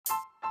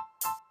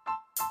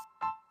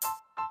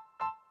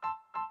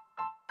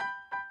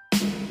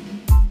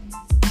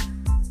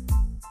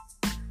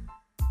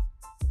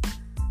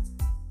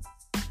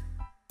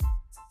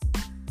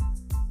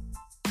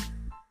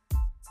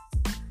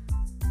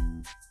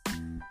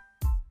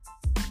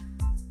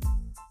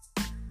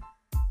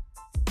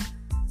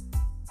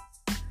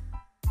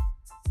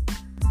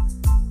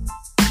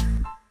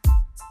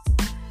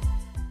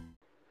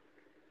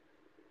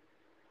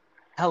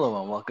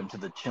Hello and welcome to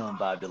the Chillin'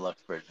 Vibe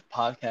Deluxe Version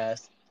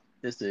podcast.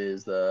 This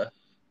is the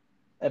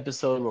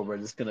episode where we're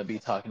just going to be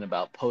talking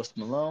about Post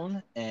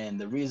Malone, and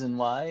the reason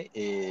why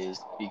is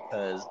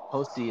because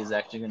Posty is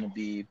actually going to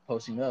be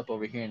posting up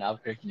over here in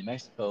Albuquerque, New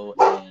Mexico,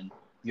 and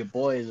your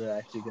boys are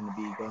actually going to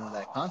be going to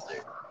that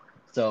concert.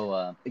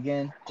 So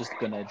again, just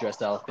going to address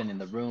the elephant in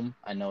the room.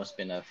 I know it's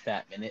been a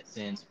fat minute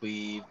since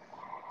we've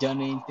done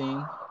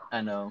anything.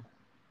 I know,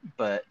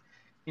 but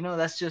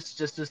that's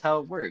just how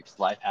it works.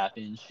 Life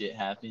happens, shit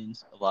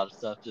happens, a lot of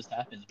stuff just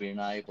happens. We're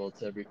not able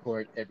to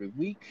record every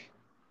week,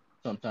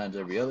 sometimes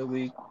every other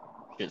week.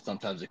 Shit,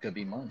 sometimes it could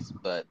be months.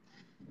 But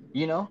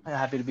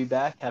happy to be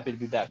back. Happy to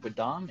be back with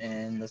Dom,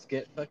 and let's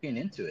get fucking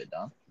into it,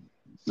 Dom.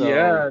 So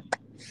Yeah,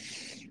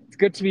 it's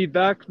good to be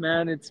back,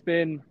 man. It's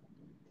been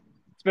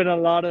a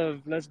lot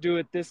of let's do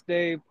it this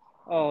day.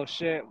 Oh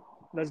shit,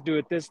 let's do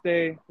it this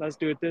day. Let's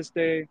do it this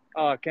day.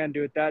 Oh, I can't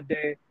do it that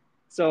day.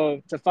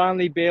 So to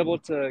finally be able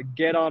to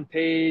get on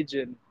page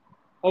and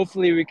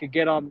hopefully we could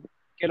get on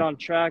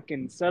track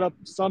and set up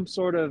some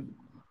sort of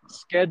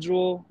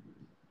schedule.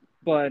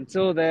 But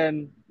until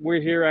then, we're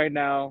here right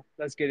now.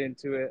 Let's get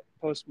into it.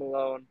 Post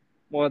Malone,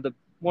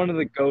 one of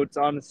the goats,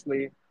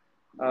 honestly.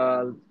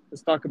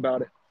 Let's talk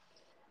about it.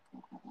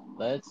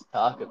 let's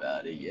talk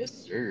about it. Yes,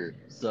 sir.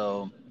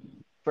 So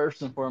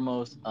first and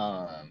foremost,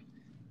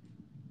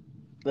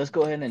 let's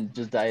go ahead and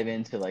just dive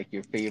into like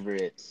your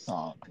favorite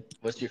song.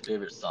 What's your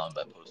favorite song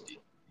by Posty?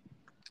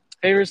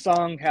 Favorite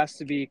song has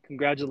to be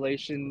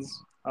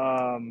 "Congratulations"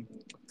 on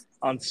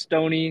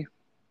Stony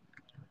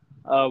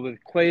with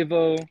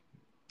Quavo.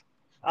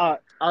 I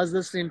was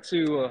listening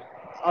to,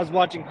 I was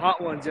watching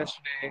Hot Ones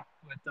yesterday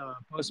with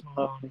Post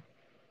Malone,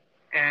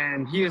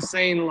 and he was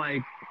saying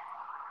like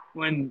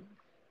when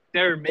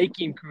they're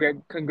making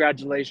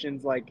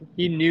congratulations, like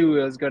he knew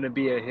it was going to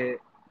be a hit,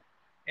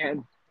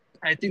 and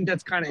I think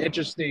that's kind of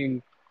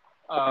interesting.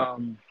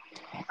 Um,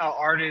 how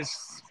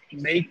artists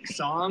make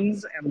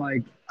songs, and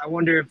like I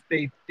wonder if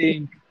they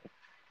think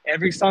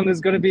every song is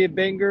going to be a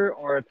banger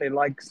or if they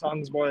like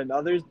songs more than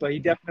others. But he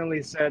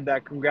definitely said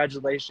that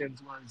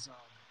 "Congratulations"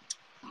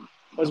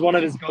 was one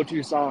of his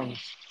go-to songs.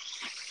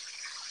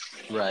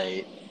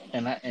 Right.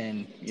 And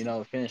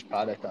finished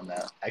product on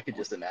that. I could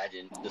just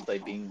imagine just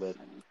like being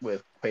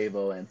with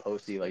Quavo and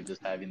Posty, like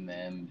just having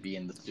them be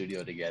in the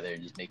studio together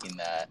and just making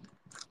that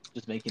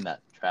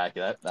track.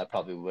 That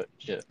probably would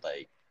should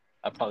like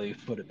I probably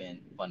would have been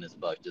fun as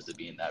fuck just to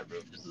be in that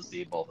room just to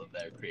see both of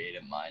their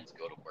creative minds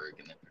go to work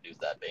and then produce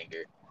that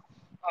banger.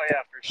 Oh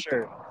yeah, for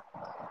sure.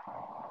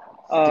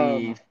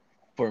 See, Um,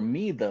 for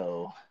me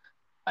though,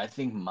 I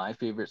think my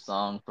favorite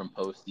song from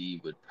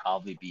Posty would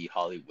probably be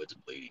Hollywood's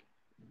Bleeding.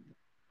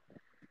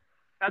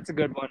 that's a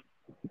good one.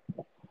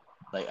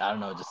 Like I don't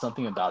know, just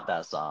something about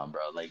that song,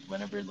 bro. Like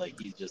whenever like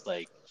he's just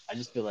like I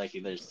just feel like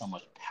there's so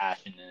much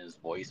passion in his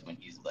voice when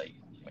he's like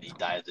when he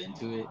dives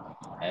into it,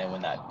 and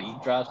when that beat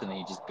drops and then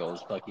he just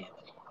goes fucking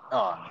like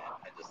oh man,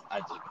 I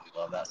just really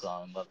love that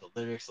song. Love the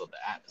lyrics, love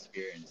the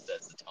atmosphere, and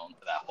sets the tone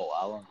for that whole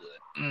album. Just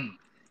like,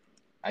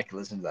 I could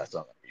listen to that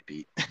song on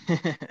repeat.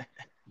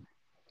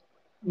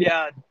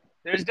 Yeah,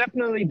 there's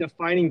definitely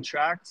defining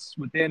tracks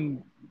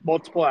within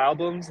multiple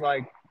albums.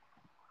 Like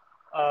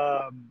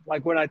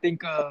when I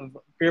think of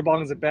Beer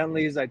Bongs and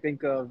Bentleys, I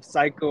think of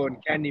Psycho and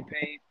Candy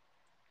Paint.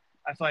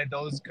 I feel like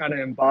those kind of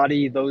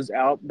embody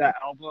that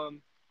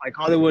album. Like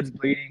Hollywood's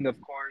Bleeding, of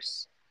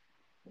course,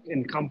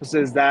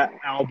 encompasses that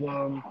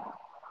album.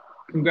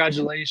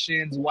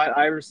 Congratulations, White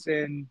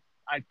Iverson.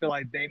 I feel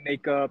like they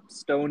make up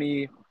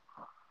Stony,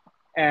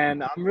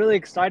 and I'm really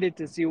excited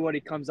to see what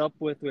he comes up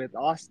with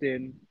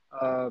Austin.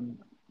 Um,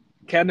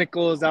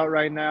 Chemical is out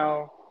right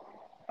now.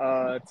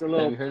 It's a Have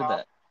little you heard of pop.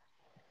 that?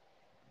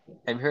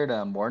 Have you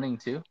heard Morning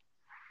too?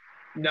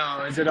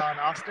 No, is it on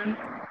Austin?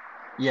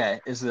 Yeah,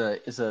 it's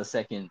a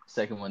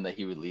second one that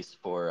he released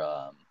for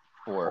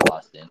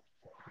Austin.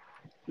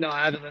 No,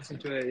 I haven't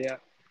listened to it yet.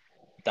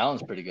 That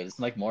one's pretty good. It's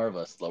like more of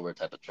a slower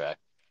type of track.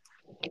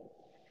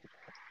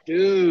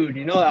 Dude,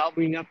 you know the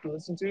album you have to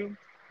listen to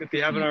if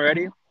you haven't Hmm.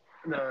 already?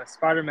 The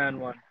Spider-Man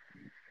one.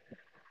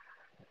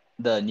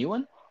 The new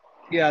one?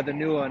 Yeah, the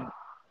new one.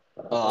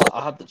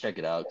 I'll have to check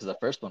it out because the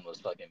first one was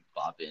fucking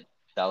bopping.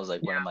 That was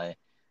like Yeah,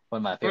 one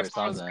of my favorite first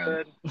one songs was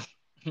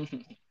of good.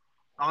 him.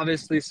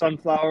 Obviously,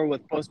 Sunflower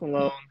with Post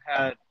Malone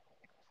had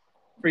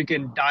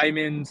freaking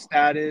diamond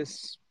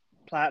status,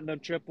 platinum,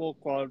 triple.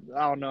 Well,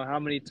 I don't know how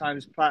many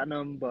times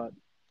platinum, but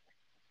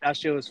that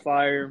shit was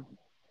fire.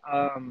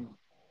 Um,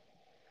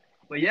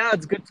 but yeah,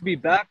 it's good to be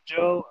back,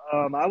 Joe.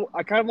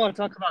 I kind of want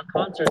to talk about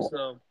concerts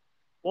though.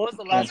 What was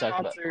the You want last to talk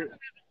about concert?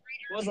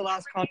 What was the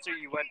last concert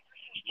you went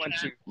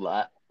to?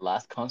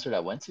 last concert I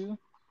went to?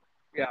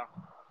 Yeah.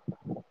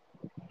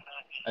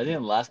 I think the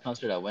last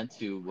concert I went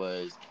to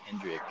was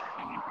Kendrick.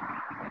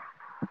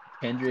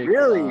 Kendrick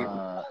Really?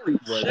 Holy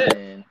was shit.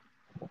 in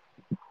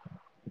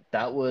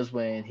that was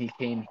when he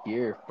came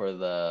here for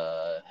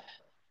the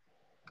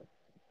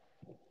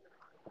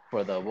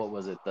what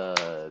was it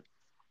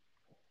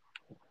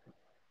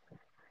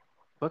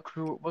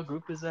what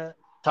group is that?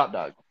 Top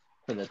Dog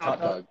for the Top Top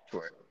dog. Dog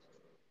tour.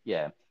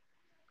 Yeah,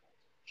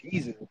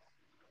 Jesus.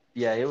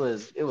 Yeah, it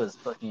was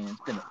fucking.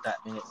 It's been a fat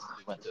minute since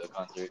we went to a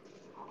concert.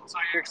 So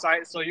you're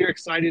excited. So you're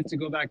excited to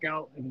go back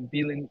out and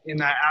be in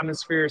that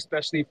atmosphere,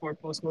 especially for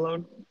Post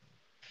Malone.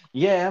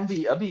 Yeah,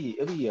 it'll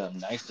be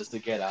nice just to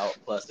get out.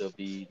 Plus, it'll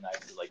be nice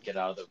to like get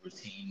out of the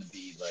routine and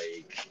be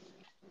like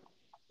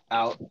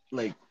out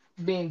like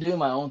being doing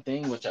my own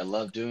thing, which I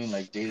love doing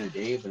like day to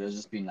day. But it'll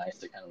just be nice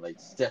to kind of like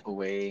step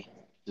away,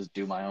 just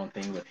do my own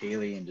thing with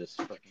Haley, and just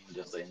fucking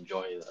just like,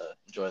 enjoy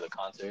the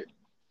concert.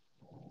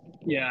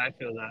 Yeah, I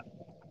feel that,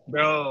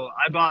 bro.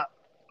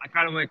 I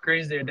kind of went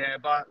crazy today. I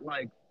bought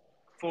like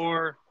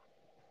 4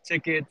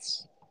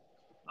 tickets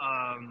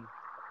um,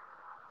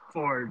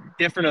 for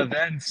different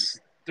events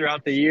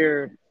throughout the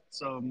year.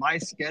 So my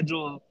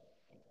schedule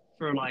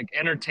for like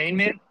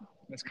entertainment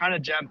is kind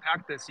of jam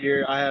packed this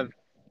year. I have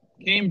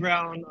Kane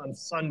Brown on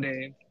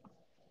Sunday.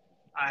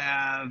 I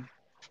have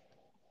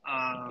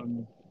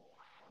um,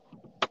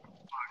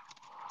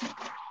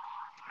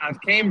 I have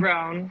Kane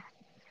Brown.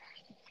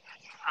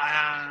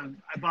 I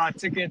bought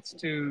tickets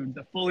to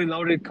the Fully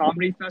Loaded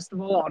Comedy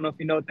Festival. I don't know if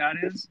you know what that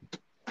is.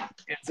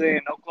 It's in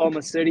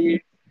Oklahoma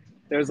City.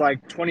 There's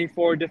like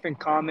 24 different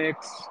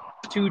comics,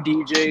 2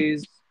 DJs,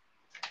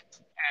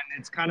 and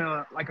it's kind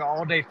of like an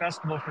all-day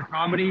festival for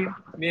comedy.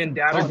 Me and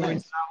Dad are Oh, going to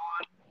nice,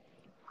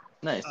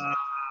 that nice. one.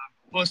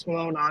 Post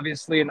Malone,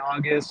 obviously, in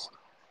August.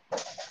 I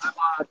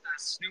bought the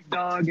Snoop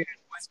Dogg and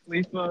Wiz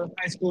Khalifa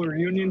High School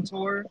Reunion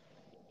Tour.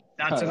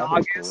 That's Huh, in that'll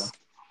be a cool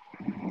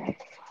one.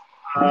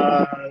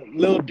 August.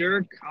 Lil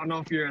Durk. I don't know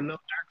if you're a Lil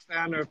Durk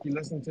fan or if you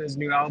listen to his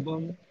new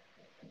album.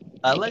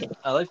 I like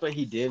what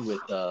he did with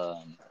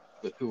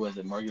who was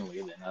it, Morgan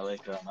Wallen. I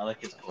like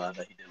his collab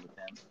that he did with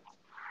him.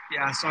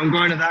 Yeah, so I'm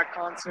going to that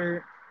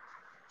concert.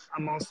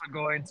 I'm also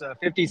going to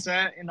 50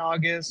 Cent in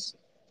August.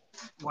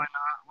 Why not?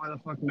 Why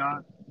the fuck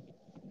not?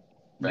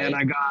 Then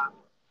Right? I got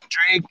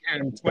Drake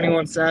and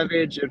 21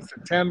 Savage in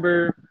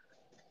September.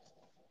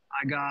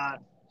 I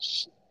got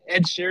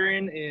Ed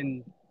Sheeran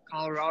in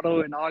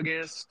Colorado in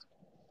August.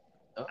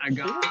 Oh I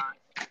got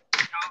shit.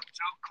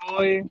 Joe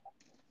Coy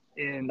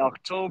in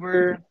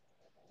October.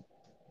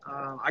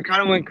 I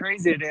kind of went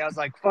crazy today. I was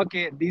like, "Fuck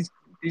it, these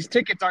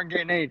tickets aren't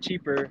getting any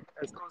cheaper.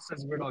 As close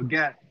as we're gonna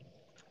get.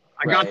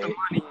 I got the Right.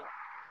 money.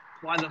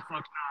 Why the fuck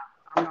not?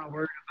 I'm not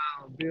worried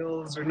about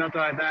bills or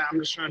nothing like that. I'm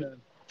just trying to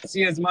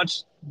see as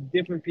much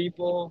different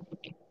people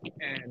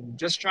and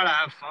just try to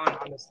have fun,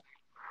 honestly.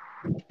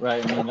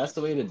 Right. I mean, that's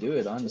the way to do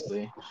it,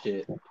 honestly.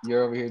 Shit,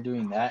 you're over here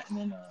doing that, and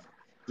then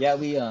yeah,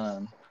 me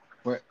and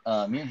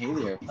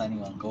Haley are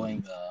planning on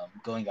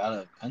going out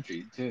of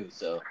country too.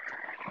 So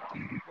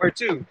Where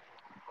to?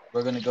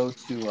 we're gonna go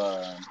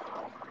to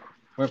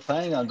we're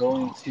planning on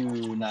going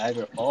to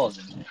Niagara Falls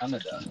in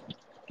Canada.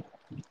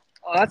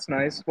 Oh, that's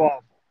nice.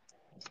 Well,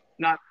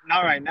 not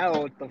right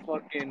now with the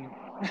fucking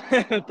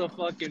with the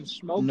fucking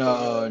smoke over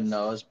No, there.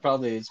 no, it's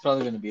probably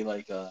gonna be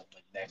like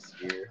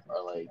next year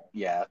or like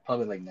yeah,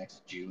 probably like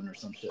next June or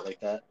some shit like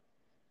that.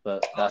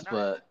 But Oh, that's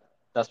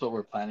nice. what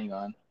we're planning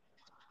on.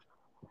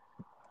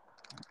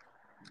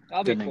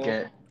 That'll be Gonna cool.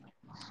 get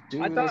I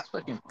dude, thought it's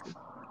fucking I bitch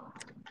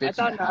and a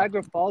thought half.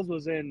 Niagara Falls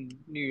was in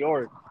New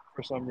York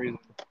for some reason.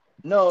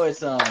 No,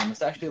 it's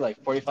actually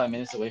like 45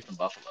 minutes away from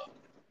Buffalo.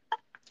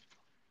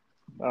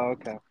 Oh,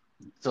 okay.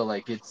 So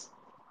like it's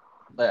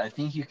like I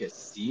think you could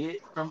see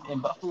it from in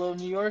Buffalo,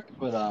 New York,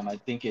 but I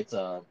think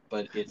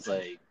but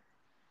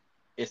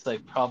it's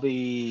like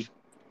probably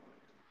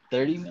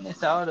 30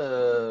 minutes out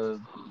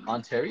of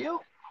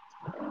Ontario.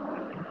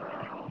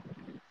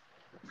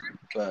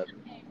 But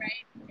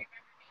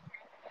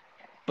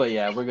but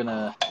yeah, we're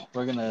gonna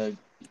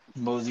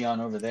mosey on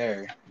over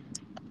there,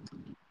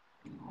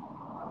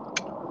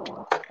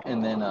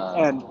 and then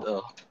And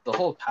the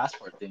whole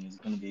passport thing is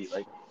gonna be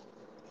like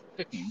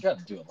you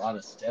gotta do a lot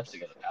of steps to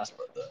get a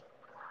passport though.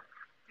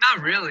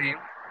 not really.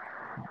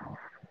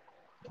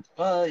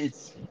 But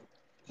it's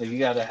like you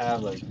gotta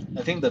have like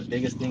I think the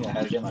biggest thing I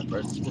had to get my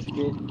birth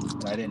certificate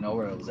and I didn't know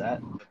where it was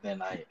at, but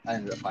then I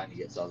ended up finding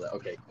it, so I was like,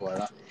 okay,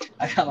 cool.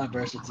 I got my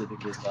birth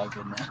certificate, so I'm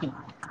good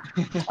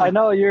now. I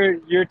know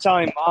you're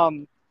telling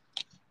mom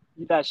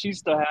that she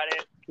still had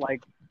it.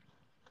 Like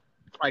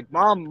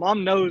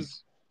mom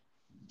knows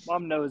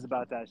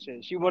about that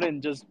shit. She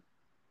wouldn't just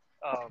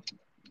um,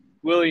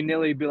 willy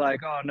nilly be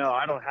like, oh no,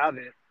 I don't have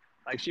it.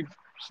 Like she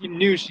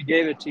knew she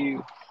gave it to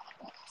you.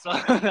 So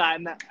I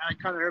kind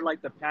of heard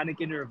like the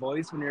panic in her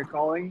voice when you're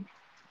calling.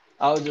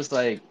 I was just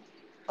like,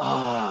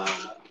 and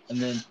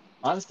then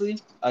honestly,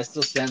 I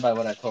still stand by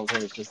what I told her.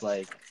 It's just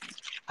like,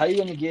 how are you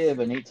gonna give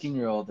an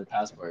 18-year-old the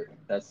passport?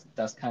 That's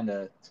kind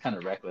of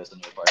reckless on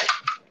your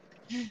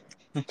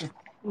part.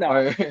 No,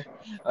 Or,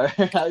 or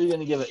how are you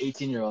gonna give an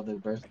 18-year-old their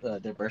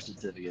birth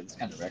certificate? It's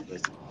kind of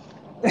reckless.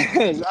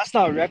 that's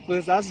not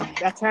reckless.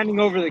 That's handing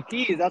over the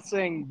keys. That's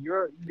saying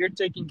you're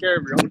taking care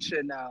of your own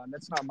shit now, and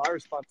that's not my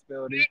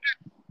responsibility.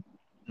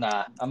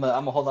 Nah, I'm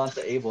gonna hold on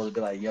to Abel to be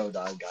like, yo,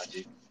 dog, got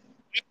you.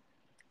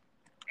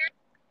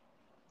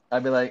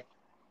 I'd be like,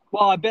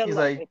 Well, I bet he's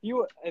like like,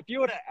 if you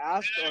would have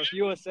asked or if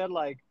you would have said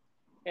like,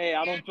 hey,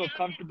 I don't feel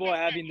comfortable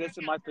having this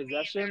in my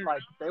possession,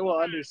 like they will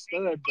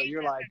understood. But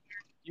you're like,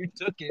 you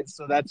took it,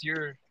 so that's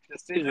your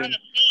decision.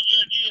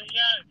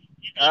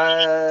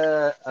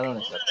 I don't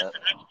accept that.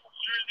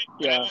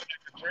 Yeah.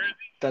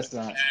 That's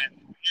not.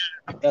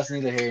 That's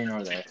neither here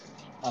nor there.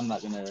 I'm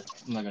not gonna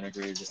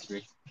agree or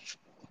disagree.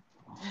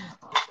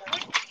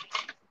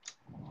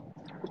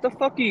 What the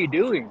fuck are you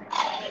doing?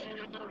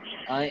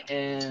 I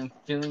am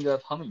filling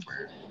up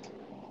hummingbird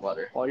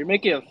water. Well, you're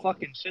making a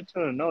fucking shit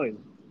ton of noise.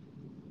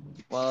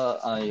 Well,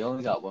 I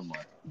only got one more.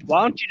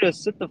 Why don't you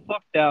just sit the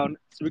fuck down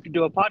so we can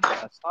do a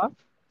podcast, huh?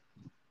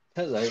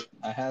 Cause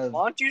I have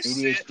Why don't you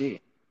sit ADHD.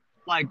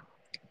 like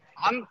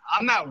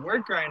I'm at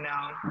work right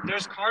now.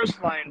 There's cars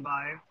flying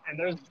by and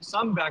there's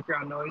some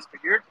background noise, but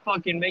you're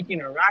fucking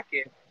making a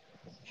racket,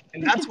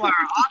 and that's why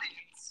our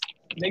audience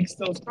makes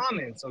those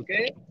comments.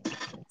 Okay, so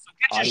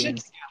get your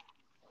shit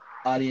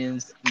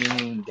Audience, audience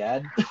meaning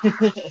dad.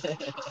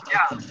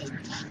 together.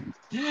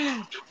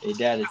 Hey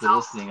dad, if you're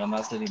listening, I'm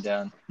not sitting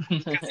down.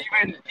 Because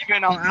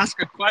even I'll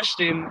ask a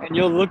question and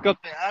you'll look up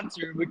the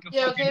answer. We can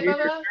Yeah, fucking okay, read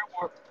your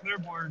Baba.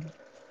 clearboard.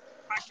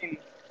 Fucking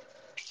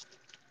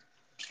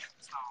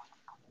so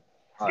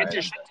All get right, your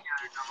I'm shit done.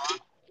 together, Devon.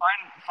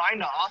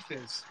 Find an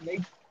office.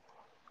 Make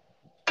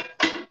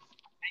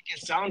it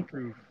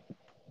soundproof.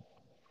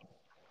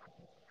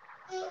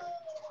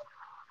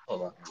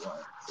 Hold on 1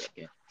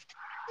 second.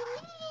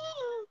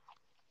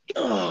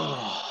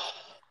 Oh,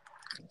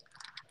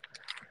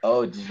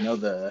 oh, did you know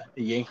the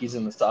Yankees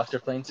and the Sox are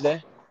playing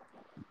today?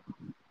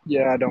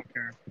 Yeah, I don't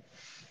care.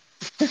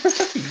 You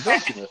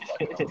don't give a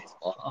fuck about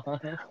baseball.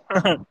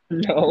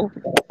 No.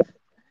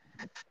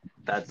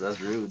 That's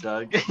rude,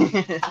 Doug.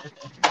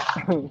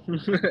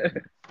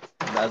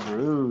 That's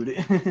rude.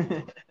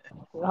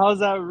 How's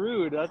that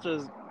rude? That's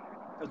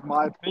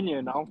my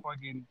opinion. I don't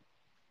fucking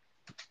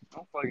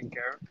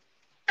care.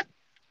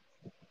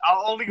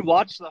 I'll only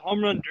watch the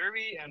home run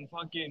derby and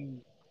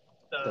fucking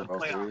The the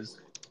World playoffs.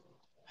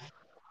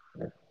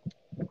 Series.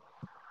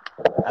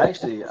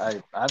 Actually,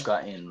 I've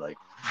gotten like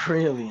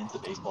really into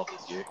baseball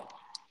this year.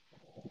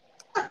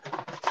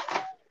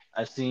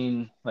 I've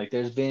seen like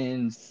there's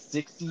been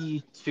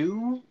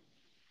 62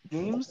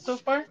 games so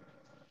far,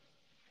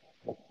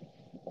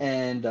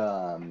 and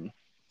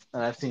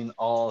I've seen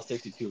all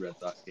 62 Red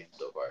Sox games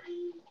so far.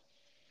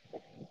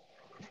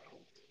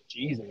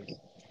 Jesus.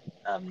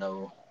 I have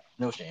no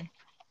shame.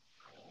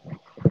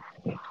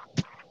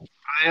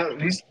 At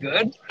least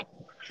good.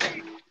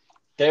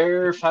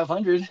 They're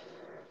 500,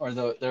 or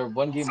they're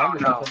one game So under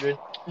no. 500.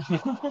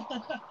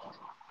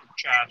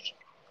 Trash.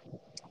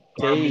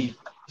 they Garbage.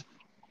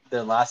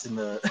 they're last in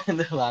the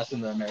they're last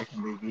in the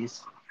American League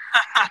East.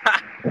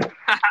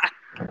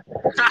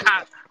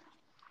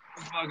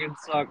 Fucking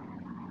suck.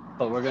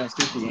 But we're gonna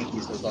sweep the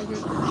Yankees, so it's all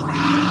good.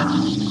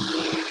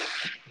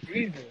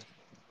 Jesus.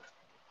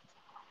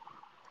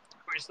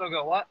 We still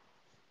got what?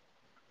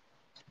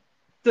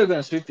 Still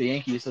gonna sweep the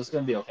Yankees, so it's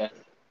gonna be okay.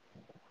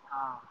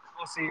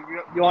 We'll see.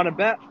 You want to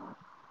bet?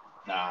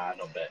 Nah, I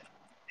don't bet.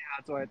 Yeah,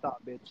 that's what I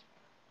thought, bitch.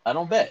 I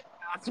don't bet.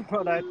 That's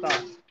what I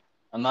thought.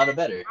 I'm not a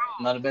better.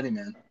 I'm not a betting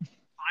man.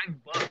 $5.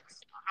 I'm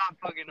not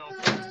fucking no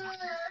plus money.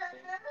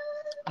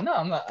 No,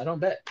 I'm not. I don't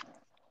bet.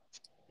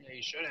 Yeah,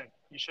 you shouldn't.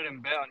 You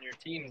shouldn't bet on your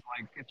teams.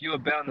 Like, if you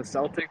would bet on the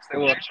Celtics, they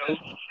will choke.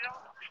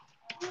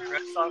 The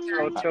Red Sox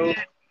will choke.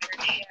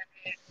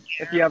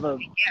 If you have a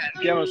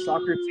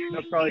soccer team,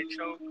 they'll probably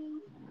choke.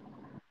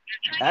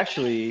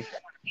 Actually,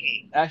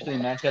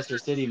 Manchester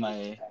City,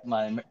 my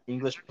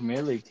English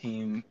Premier League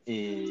team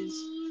is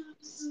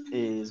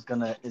in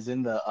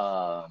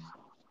the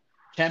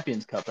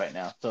Champions Cup right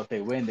now. So if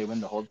they win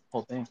the whole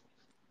thing.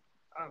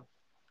 Oh.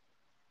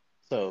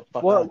 So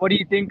fuck What off. What do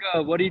you think?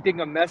 What do you think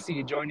of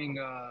Messi joining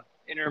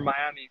Inter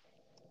Miami?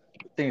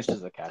 I think it's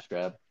just a cash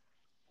grab.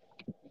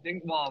 You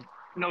think? Well,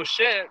 no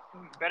shit.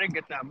 Better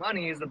get that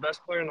money. He's the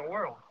best player in the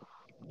world.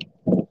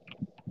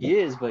 He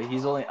is, but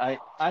he's only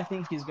I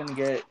think he's gonna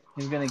get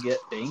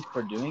banked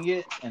for doing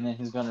it, and then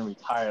he's gonna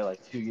retire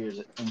like 2 years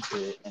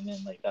into it, and then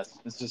like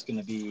it's just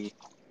gonna be.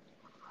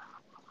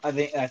 I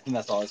think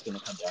that's all it's gonna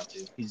come down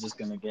to. He's just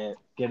gonna get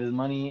his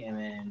money, and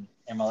then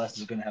MLS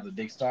is gonna have a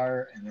big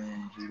star, and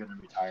then he's gonna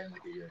retire in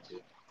like a year or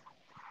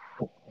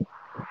two.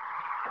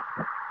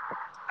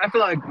 I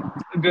feel like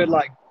a good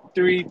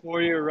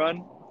 3-4 year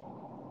run.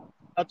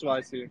 That's what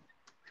I see.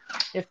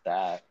 If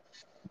that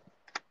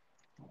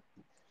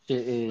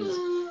shit is,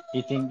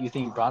 you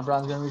think Bron's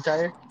gonna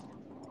retire?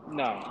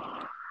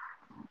 No,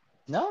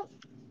 No,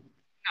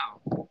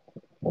 no,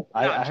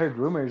 I not. heard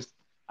rumors.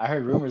 I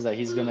heard rumors that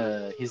he's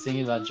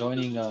thinking about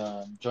joining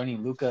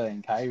Luca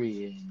and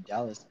Kyrie in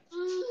Dallas. Yeah,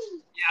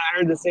 I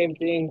heard the same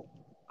thing.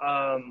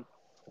 Um,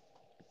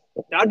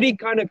 that'd be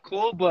kind of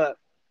cool, but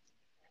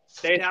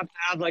they'd have to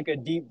have like a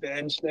deep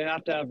bench. They'd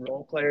have to have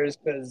role players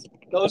because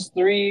those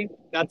three,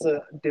 that's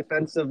a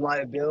defensive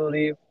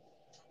liability.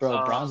 Bro,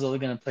 Uh, Bron's only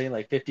gonna play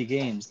like 50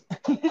 games.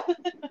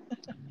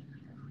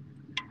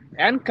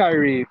 and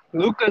Kyrie,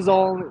 Luca's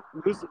will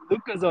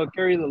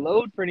carry the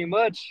load pretty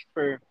much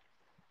for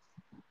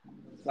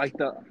like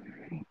the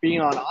being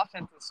on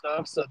offense and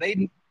stuff. So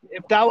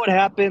if that would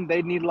happen,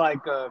 they'd need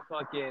like a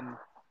fucking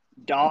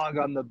dog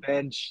on the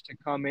bench to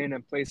come in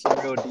and play some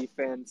real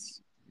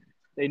defense.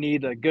 They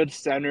need a good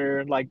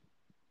center. Like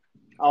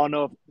I don't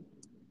know if it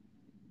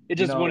You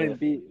just know, wouldn't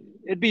be.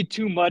 It'd be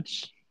too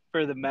much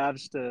for the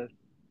Mavs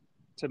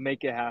to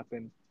make it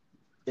happen.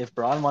 if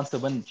Braun wants to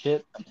win the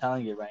chip, I'm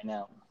telling you right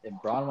now, if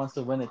Braun wants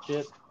to win a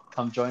chip,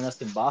 come join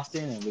us in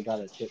Boston, and we got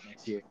a chip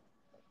next year.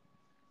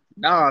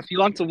 Nah, if you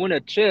want to win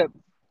a chip,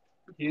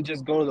 you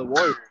just go to the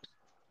Warriors.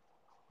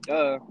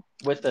 Duh.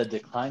 With the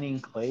declining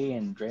Clay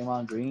and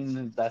Draymond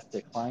Green, that's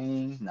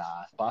declining.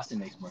 Nah, Boston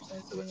makes more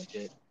sense to win the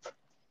chip.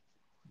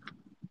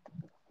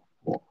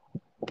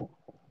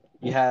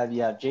 You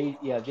have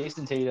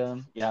Jason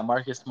Tatum, you have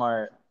Marcus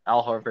Smart,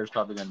 Al Horford's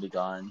probably gonna be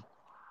gone,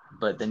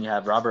 but then you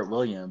have Robert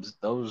Williams.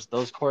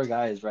 Those core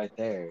guys right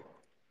there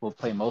will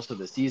play most of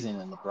the season,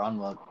 and LeBron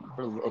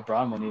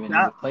won't even need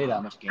That to play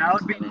that much that games,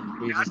 would be and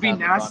then we that'd just be have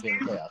LeBron nasty. being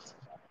in the playoffs.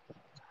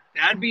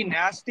 That'd be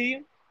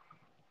nasty.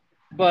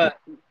 But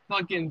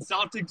fucking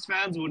Celtics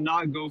fans would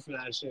not go for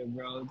that shit,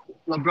 bro.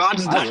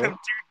 LeBron's I done him would.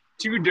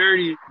 too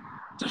dirty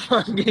to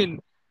fucking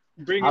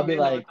bring I'll him be in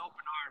with like,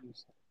 open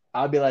arms.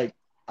 I'll be like,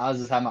 I'll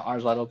just have my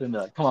arms wide open, and be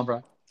like, come on,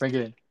 bro, bring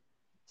it in.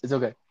 It's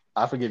okay.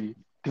 I forgive you.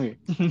 Come here.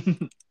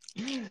 Come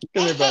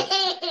here, bro.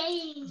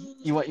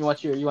 You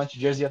want your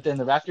jersey up there in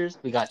the Raptors?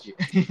 We got you.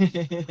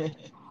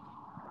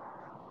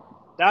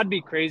 That'd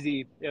be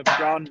crazy if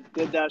Brown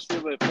did that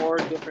shit with 4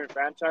 different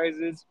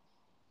franchises.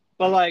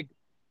 But like,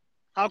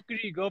 how could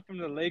he go from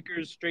the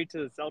Lakers straight to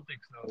the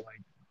Celtics though?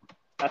 Like,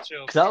 that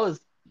shit. Cause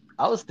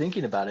I was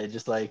thinking about it,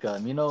 just like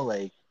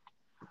like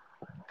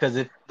because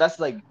if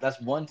that's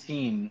one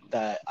team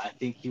that I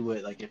think he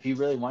would like if he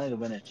really wanted to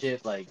win a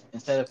chip, like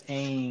instead of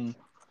paying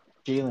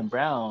Jalen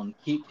Brown,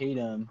 keep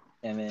Tatum,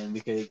 and then we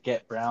could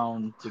get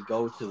Brown to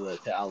go to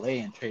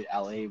LA and trade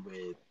LA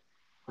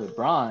with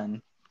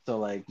Braun. So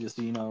like just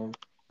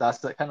that's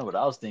kind of what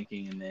I was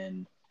thinking, and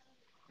then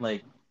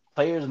like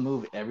players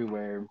move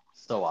everywhere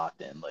so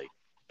often. Like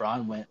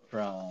Braun went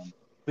from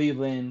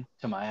Cleveland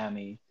to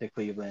Miami to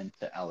Cleveland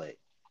to LA.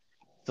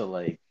 So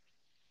like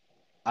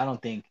I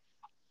don't think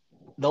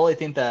the only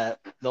thing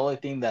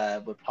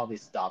that would probably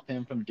stop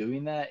him from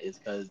doing that is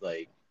because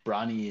like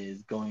Bronny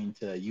is going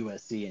to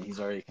USC and he's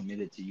already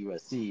committed to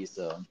USC.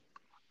 So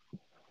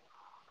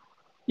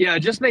Yeah,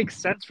 it just makes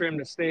sense for him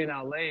to stay in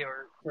LA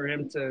or for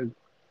him to.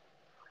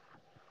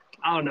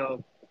 I don't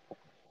know.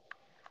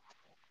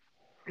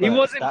 He but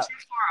wasn't that too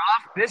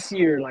far off this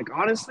year. Like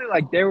honestly,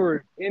 like they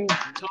were in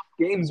tough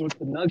games with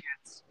the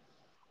Nuggets.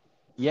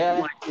 yeah,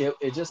 Like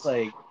it just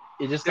they're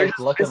like just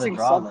luck of the missing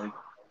draw. something. Like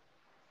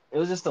it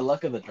was just the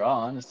luck of the draw,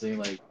 honestly.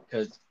 Like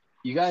because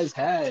you guys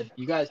had him.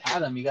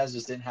 You guys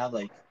just didn't have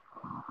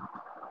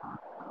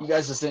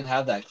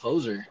that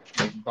closer.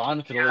 Like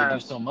Braun could only Yeah, do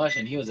so much,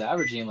 and he was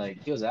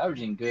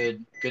averaging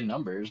good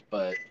numbers,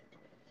 but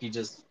he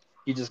just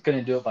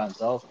couldn't do it by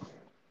himself.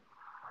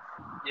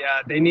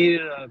 yeah. They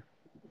needed a.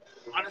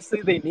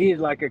 Honestly, they needed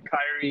like a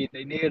Kyrie.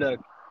 They needed a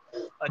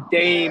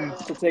Dame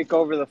to take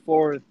over the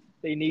fourth.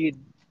 They need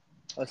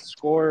a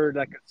scorer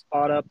that could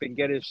spot up and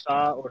get his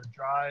shot or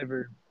drive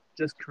or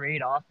just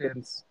create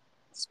offense.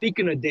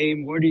 Speaking of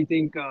Dame, where do you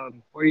think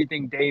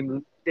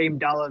Dame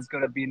Dalla is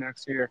gonna be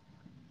next year?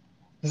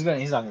 He's not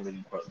gonna be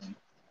in Portland.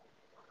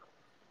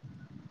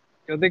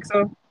 You don't think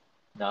so?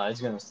 No,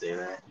 he's gonna stay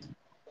there.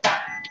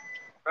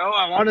 Bro,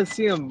 I want to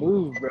see him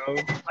move, bro.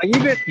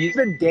 Like He's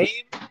even Dame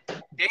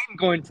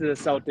going to the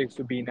Celtics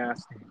would be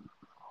nasty.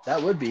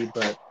 That would be,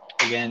 but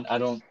again, I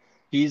don't.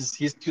 He's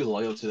too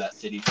loyal to that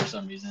city for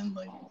some reason.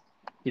 Like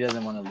he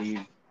doesn't want to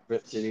leave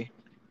Rip City.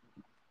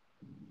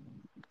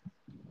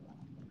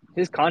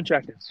 His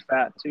contract is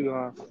fat too,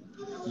 huh?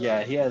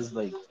 Yeah, he has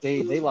like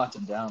they locked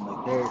him down.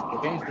 Like they're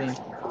if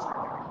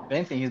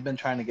anything, he's been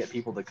trying to get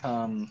people to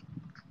come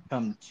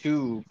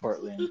to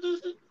Portland.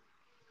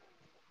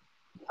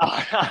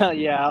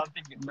 Yeah, I don't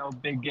think no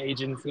big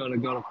agent's gonna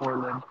go to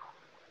Portland.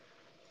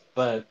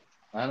 But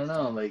I don't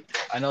know. Like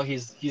I know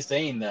he's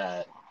saying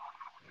that.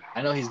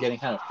 I know he's getting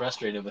kind of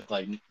frustrated with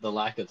like the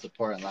lack of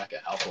support and lack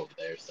of help over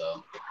there.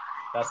 So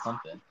that's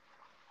something.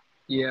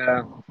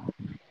 Yeah.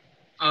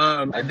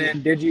 I And do.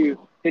 then did you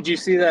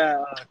see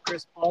that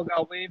Chris Paul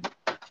got waived?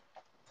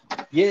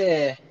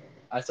 Yeah,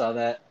 I saw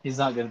that. He's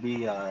not gonna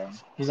be.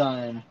 He's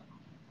on.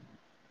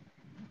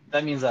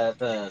 That means that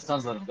the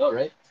Suns let him go,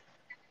 right?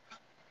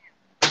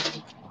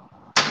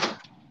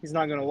 He's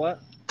not gonna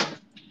what?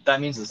 That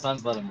means the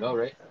Suns let him go,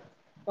 right?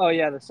 Oh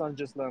yeah, the Suns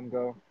just let him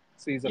go,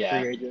 so he's a Yeah.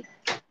 free agent.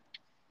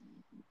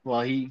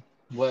 Well, the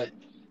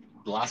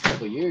last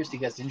couple of years he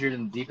gets injured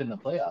and deep in the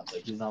playoffs.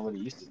 Like he's not what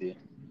he used to be.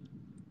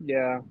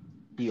 Yeah,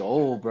 He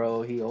old,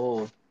 bro. He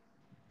old.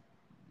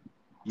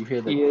 You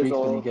hear the he is creaks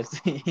when he old.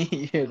 gets.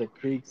 You hear the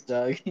creaks,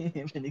 Doug,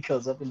 when he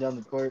goes up and down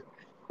the court.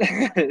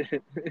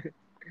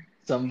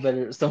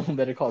 Someone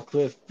better call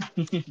Cliff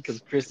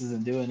because Chris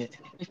isn't doing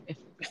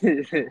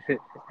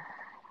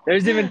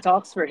There's even it.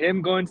 talks for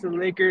him going to the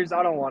Lakers.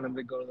 I don't want him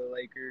to go to the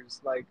Lakers.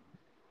 Like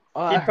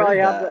Oh, I he'd probably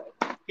heard have that.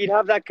 that. He'd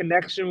have that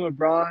connection with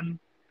Braun.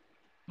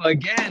 But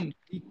again,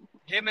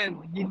 him and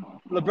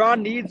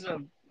LeBron needs a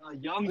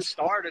young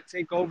star to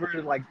take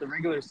over like the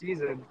regular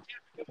season.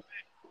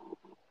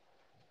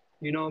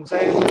 You know what I'm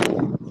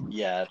saying?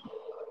 Yeah,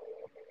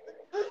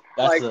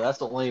 Like, that's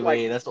the only like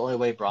way. That's the only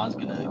way Braun's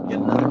gonna get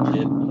another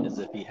chip is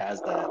if he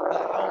has that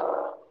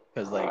help.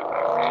 Because like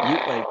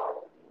you like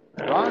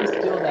Braun's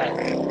still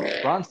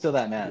that Braun's still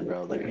that man,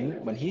 bro. Like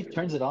when he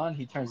turns it on,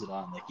 he turns it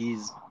on. Like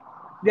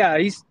yeah,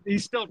 he's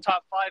still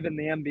top five in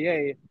the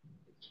NBA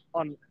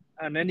on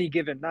any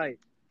given night.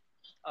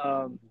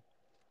 Um,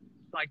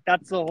 like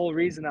that's the whole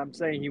reason I'm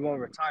saying he won't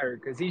retire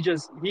because he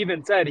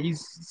even said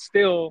he's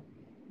still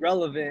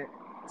relevant.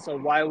 So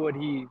why why would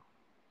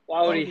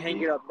would he he hang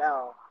leave? it up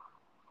now?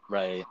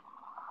 Right.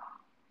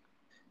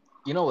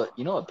 You know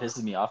what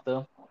pisses me off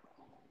though?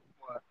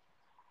 What?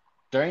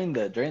 During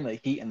the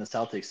Heat and the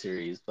Celtics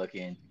series,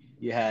 fucking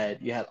you had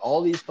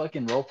all these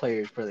fucking role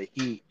players for the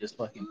Heat just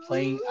fucking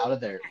playing out of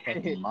their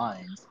fucking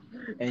minds,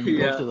 and you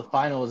go Yeah, to the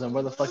finals and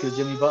where the fuck is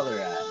Jimmy Butler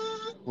at?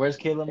 Where's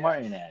Caleb yeah,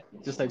 Martin at?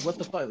 Just like what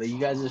the fuck? Like you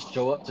guys just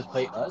show up to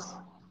play us,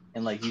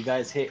 and like you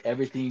guys hit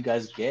everything you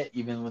guys get,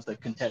 even with the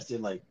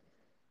contested like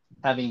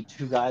having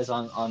two guys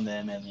on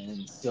them, and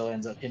then still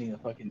ends up hitting the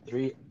fucking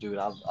three. Dude,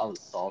 I was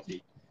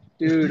salty.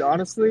 dude.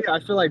 Honestly, I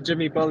feel like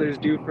Jimmy Butler's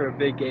due for a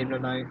big game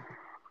tonight.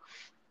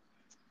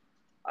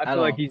 I I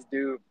feel like don't. he's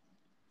due.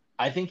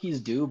 I think he's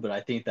due, but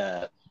I think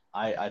the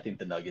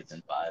Nuggets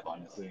in five,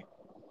 honestly.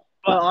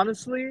 But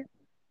honestly,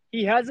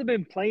 he hasn't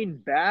been playing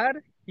bad.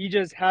 He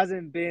just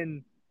hasn't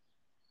been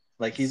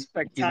Like he's not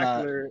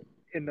spectacular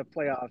in the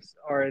playoffs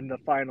or in the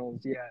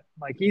finals yet.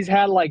 Like he's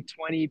had like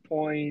 20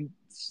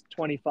 points,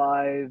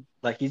 25,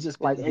 like he's just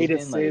been like he's eight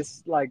been like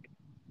assists. Like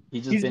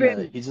he's just he's been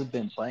been, he's just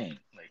been playing.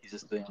 Like he's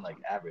just been like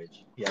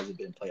average. He hasn't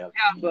been playoff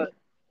yeah, Jimmy but yet.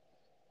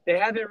 they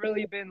haven't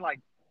really been like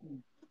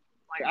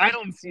I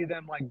don't see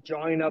them like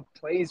drawing up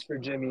plays for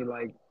Jimmy.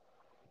 Like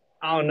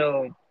I don't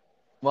know.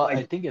 Well, Like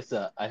I think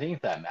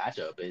that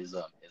matchup is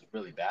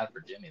really bad for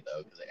Jimmy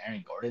though, because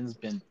Aaron Gordon's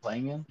been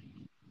playing him.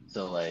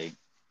 So like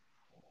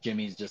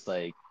Jimmy's just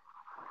like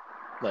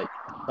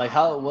like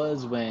how it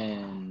was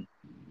when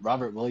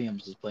Robert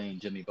Williams was playing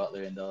Jimmy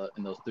Butler in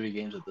those three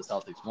games that the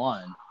Celtics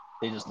won.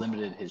 They just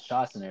limited his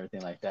shots and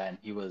everything like that, and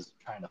he was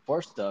trying to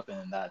force stuff, and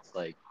then that's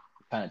like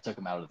kind of took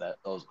him out of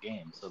those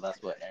games. So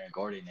that's what Aaron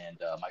Gordon and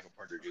Michael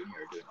Porter Jr.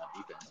 are doing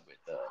on defense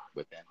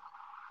with him.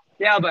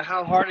 yeah, but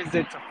how hard is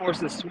it to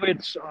force a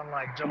switch on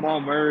like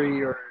Jamal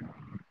Murray or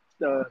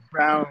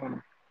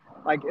Brown?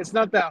 Like it's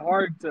not that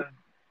hard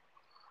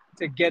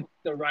to get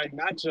the right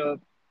matchup.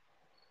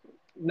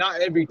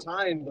 Not every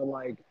time, but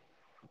like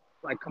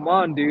come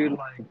on, dude.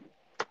 Like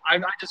I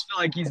just feel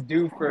like he's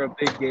due for a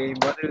big game,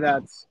 whether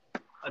that's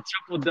a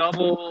triple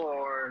double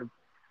or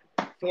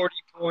 40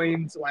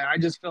 points. Like I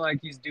just feel like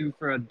he's due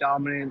for a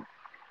dominant.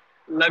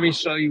 Let me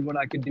show you what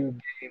I can do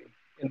game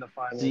in the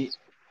See, finals.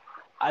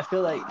 I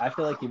feel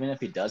like even if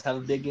he does have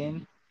a big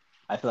game,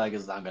 I feel like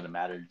it's not gonna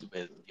matter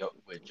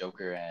with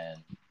Joker and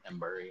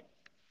Murray,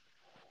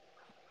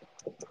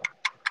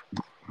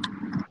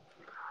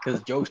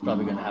 because Joke's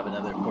probably gonna have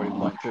another 40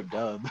 point trip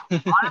dub.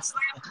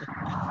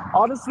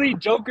 Honestly,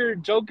 Joker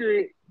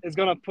is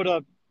gonna put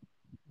up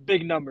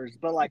big numbers,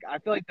 but like I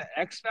feel like the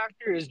X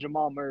factor is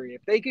Jamal Murray.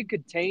 If they could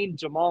contain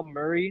Jamal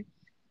Murray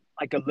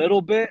like a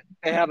little bit,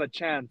 they have a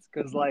chance.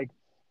 Because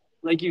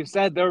like you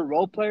said, they're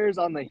role players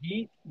on the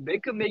Heat. They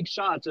could make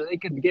shots or they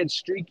could get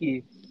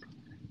streaky.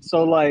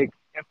 So like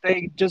if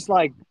they just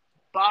like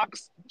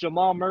box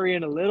Jamal Murray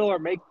in a little or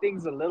make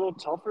things a little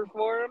tougher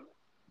for him,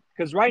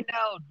 because right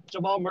now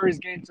Jamal Murray's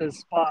getting to his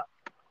spot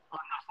on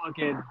the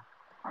fucking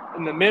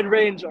in the mid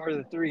range or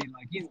the three.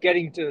 Like he's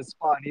getting to his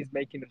spot and he's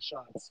making the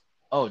shots.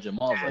 Oh,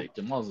 And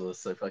Jamal's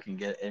just like fucking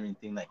get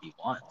anything that he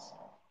wants.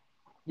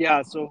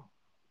 yeah, so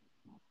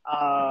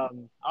I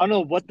don't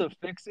know what the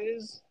fix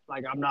is.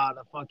 Like I'm not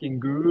a fucking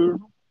guru.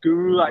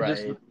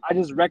 Right. I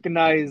just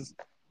recognize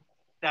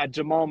that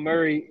Jamal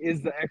Murray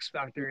is the X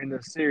factor in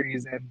this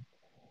series, and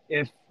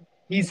if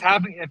he's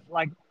having if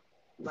like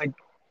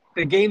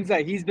the games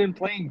that he's been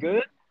playing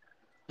good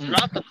Mm.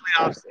 throughout the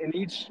playoffs in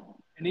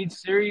each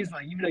series,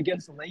 like even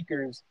against the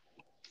Lakers,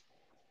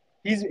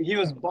 he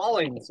was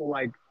balling. So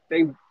like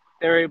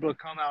they're able to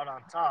come out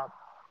on top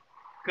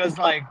because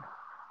like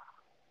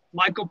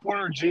Michael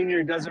Porter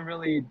Jr. doesn't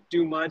really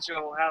do much.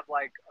 He'll have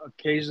like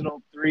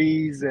occasional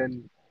threes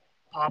and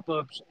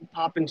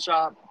pop and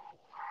shot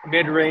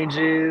mid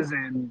ranges,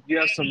 and you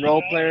have some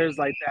role players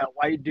like that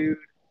white dude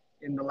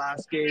in the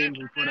last game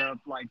who put up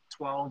like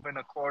 12 and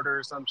a quarter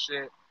or some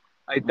shit.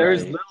 Like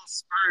there's Right. little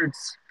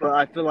spurts, but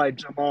I feel like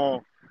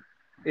Jamal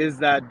is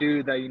that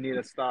dude that you need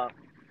to stop.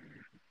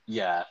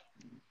 Yeah.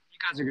 You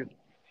guys are good.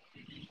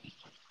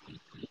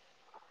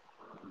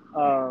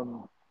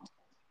 Um,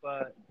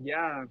 but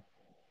yeah,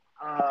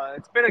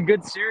 it's been a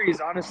good series,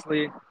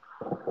 honestly.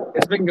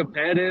 It's been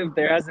competitive.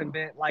 There hasn't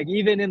been like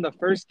even in the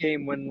first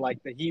game when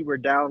like the Heat were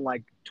down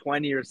like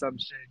 20 or some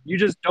shit. You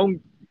just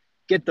don't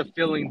get the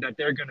feeling that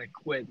they're gonna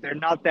quit. They're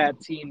not that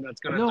team that's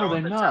gonna No, throw they're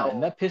in the not, and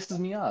towel. that pisses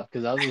me off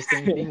because I was the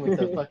same thing with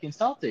the fucking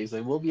Celtics.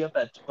 Like we'll be up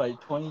at by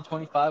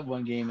 20-25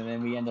 one game, and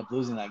then we end up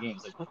losing that game.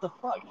 It's like, what the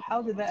fuck?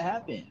 How did that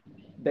happen?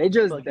 They're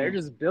Fucking,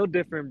 just built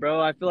different,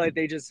 bro. I feel like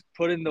they just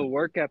put in the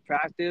work at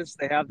practice.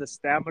 They have the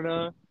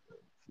stamina,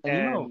 and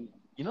and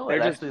you know they're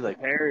what just actually like,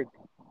 prepared.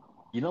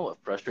 you know what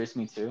frustrates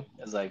me too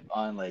is like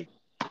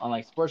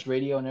on sports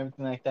radio and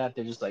everything like that.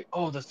 They're just like,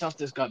 oh, the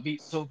Celtics got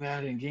beat so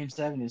bad in Game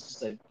 7. It's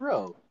just like,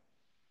 bro,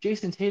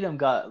 Jason Tatum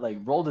got like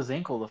rolled his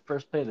ankle the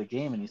first play of the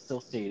game, and he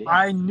still stayed in.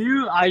 I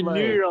knew Like,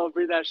 I'll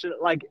bring that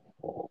shit. Like,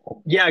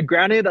 yeah,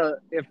 granted,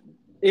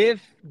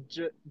 if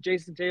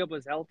Jason Tatum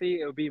was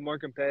healthy, it would be more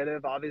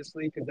competitive,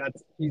 obviously, because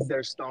he's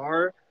their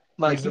star.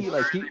 like He's the he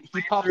player like they he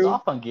played pops through.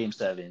 off on game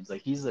sevens.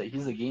 Like he's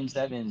a game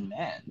seven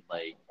man.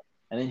 Like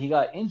and then he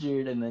got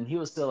injured and then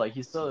he still like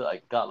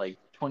got like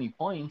 20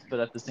 points, but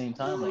at the same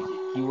time like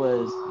he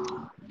was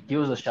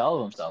a shell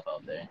of himself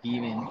out there. He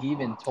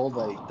even told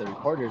like the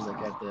reporters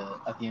like at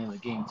the end of the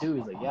game too.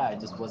 He's like, yeah, it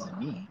just wasn't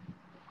me.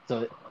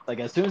 So like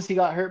as soon as he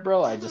got hurt,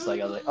 bro, I was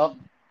like, oh,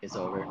 it's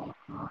over.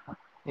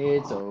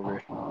 It's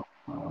over.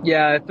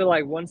 Yeah, I feel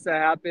like once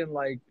that happened,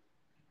 like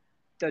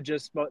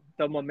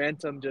the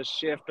momentum just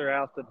shifted right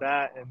off the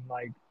bat, and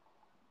like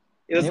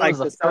it And was it was like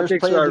the the first Celtics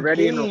play were of the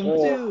already in a game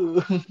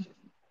hole. too.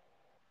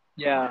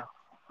 Yeah,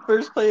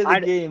 First play of the I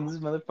game, this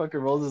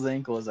motherfucker rolls his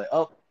ankle. It's like,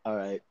 oh, all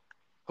right,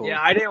 yeah cool.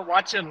 I didn't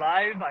watch it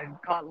live. I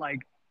caught like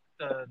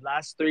the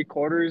last 3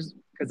 quarters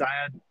because I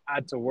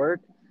had to work.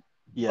 But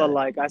Yeah.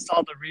 like I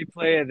saw the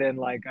replay, and then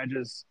like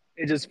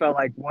it just felt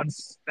like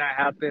once that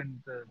happened,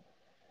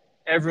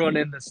 everyone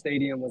in the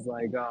stadium was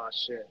like, "Oh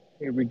shit,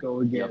 here we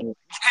go Yep.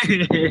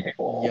 again."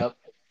 Yep.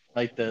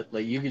 Like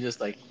you could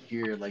just like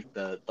hear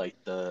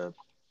the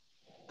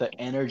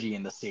energy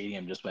in the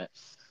stadium just went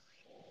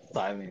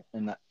silent.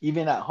 And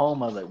even at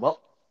home, I was like,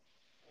 well,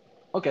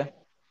 okay.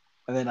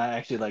 And then I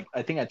actually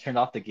I think I turned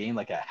off the game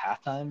like at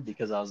halftime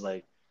because I was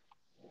like,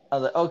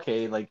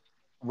 okay, like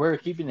we're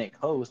keeping it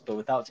close, but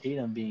without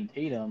Tatum being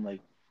Tatum,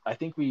 like I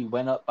think we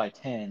went up by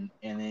 10,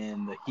 and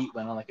then the Heat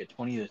went on like a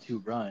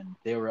 20-2 run.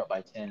 They were up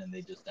by 10, and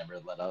they just never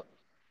let up.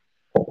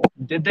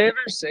 Did they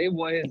ever say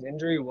what his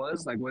injury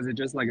was? Like, was it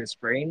just like a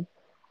sprain?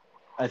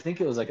 I think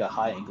it was like a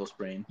high ankle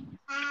sprain.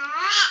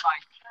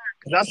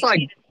 Because that's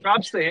like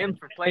props to him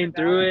for playing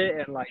through it,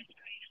 and like,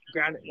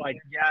 granted, like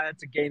yeah,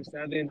 it's a game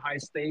 7, high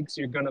stakes.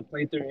 You're gonna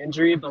play through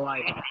injury, but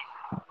like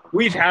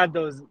we've had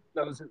those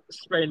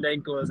sprained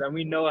ankles, and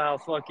we know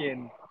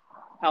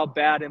how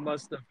bad it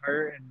must have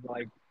hurt, and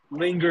like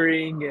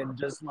lingering and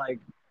just like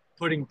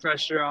putting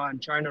pressure on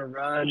trying to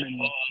run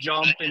and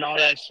jump and all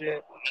that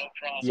shit. So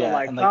Yeah,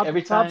 like and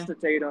like props to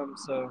Tatum.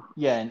 So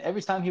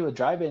every time he would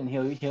drive it, and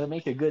he'll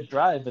make a good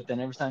drive, but then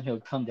every time he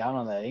would come down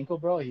on that ankle,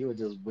 bro, he would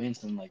just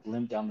wince and like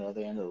limp down the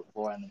other end of the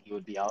floor, and then he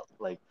would be out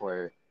like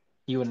for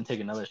he wouldn't take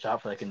another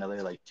shot for like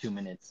another like 2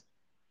 minutes.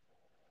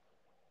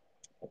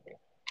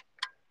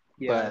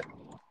 yeah, But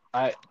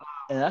I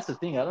and that's the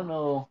thing. I don't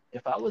know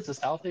if I was the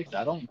Celtics.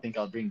 I don't think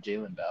I'll bring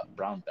Jalen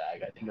Brown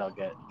back. I think I'll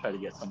try to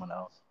get someone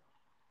else.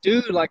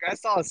 dude. Like I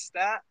saw a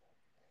stat.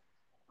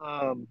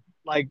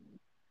 Like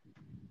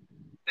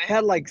they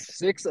had like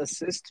 6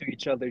 assists to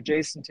each other.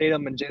 Jason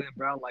Tatum and Jalen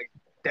Brown. Like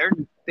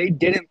they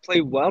didn't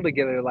play well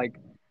together. Like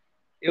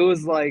it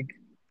was like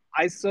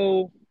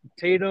ISO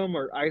Tatum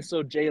or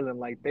ISO Jalen.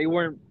 Like they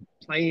weren't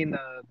playing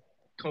a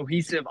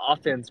cohesive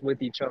offense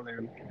with each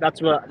other.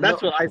 That's No, what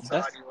I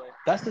saw that's anyway.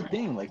 that's the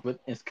thing. Like,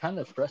 it's kind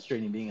of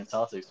frustrating being a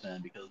Celtics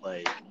fan because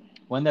like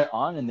when they're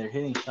on and they're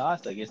hitting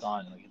shots, like it's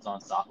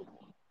unstoppable.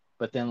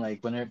 But then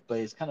but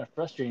it's kind of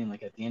frustrating.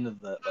 Like at the end of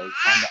on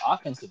the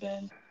offensive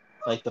end,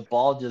 like the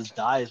ball just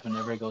dies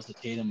whenever it goes to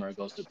Tatum or it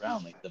goes to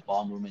Brown. Like the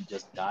ball movement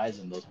just dies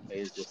and those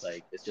plays just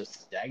like it's just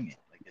stagnant.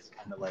 Like it's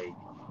kind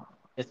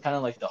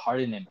of like the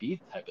Harden and Embiid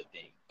type of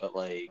thing. But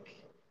like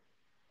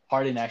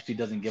Harden actually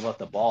doesn't give up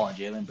the ball, and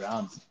Jalen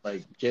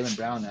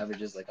Brown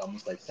averages like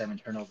almost like 7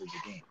 turnovers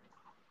a game.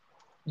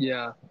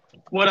 Yeah.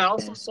 What I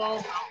also And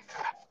saw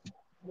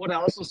what I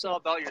also saw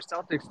about your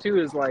Celtics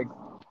too is like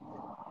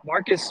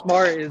Marcus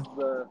Smart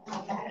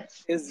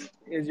is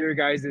your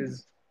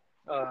guys's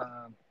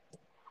uh,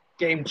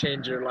 game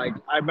changer. Like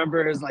I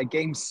remember it was like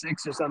game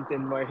 6 or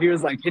something where he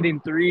was like hitting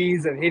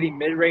threes and hitting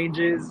mid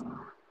ranges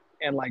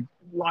and like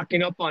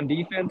locking up on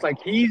defense. Like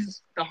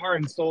he's the heart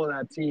and soul of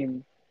that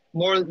team,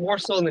 more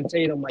so than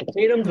Tatum. Like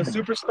Tatum's a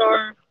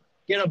superstar,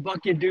 get a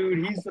bucket,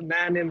 dude. He's the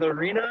man in the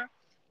arena.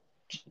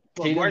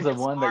 But Tatum's the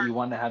Marcus one that Smart, you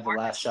want to have the last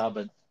Marcus, shot,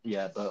 but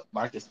yeah, but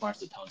Marcus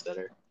Smart's a ton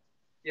better.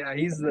 yeah,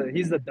 he's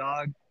the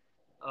dog.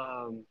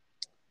 Um,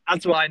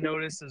 that's what I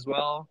noticed as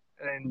well.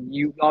 And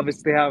you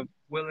obviously have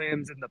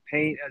Williams in the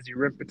paint as your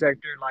rim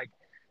protector. Like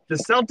the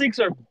Celtics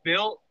are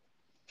built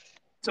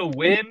to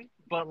win,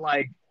 but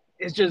like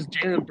it's just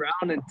Jalen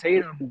Brown and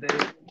Tatum.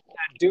 That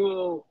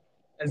duo,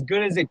 as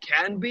good as it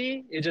can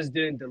be, it just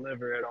didn't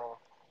deliver at all.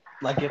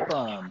 Like if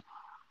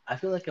I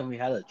feel like if we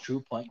had a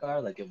true point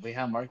guard, like if we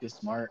have Marcus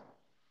Smart,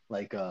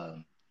 like Off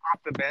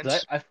the 'cause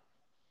bench, I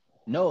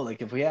no,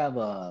 like if we have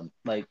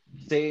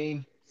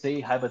say say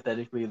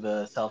hypothetically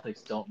the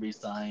Celtics don't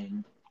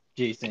re-sign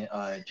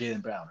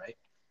Jaylen Brown, right?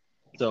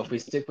 So if we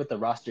stick with the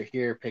roster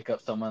here, pick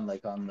up someone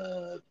like on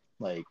the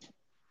like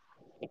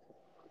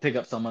pick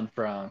up someone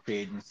from free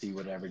agency,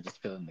 whatever,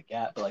 just fill in the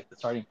gap. But like the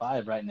starting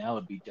five right now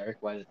would be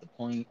Derek White at the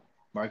point,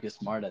 Marcus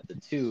Smart at the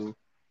two,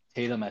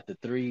 Tatum at the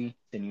three.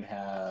 Then you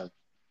have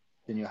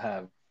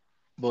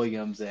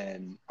Williams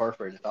and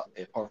Horford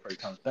if Horford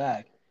comes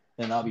back.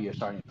 Then that'll be your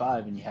starting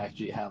five, and you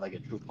actually have like a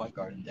true point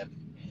guard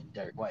in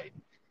Derek White.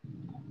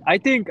 I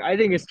think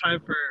it's time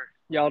for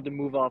y'all to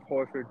move off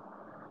Horford.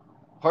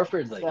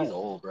 Horford's like he's Well,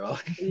 old, bro.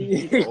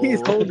 He's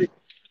he's old. holding.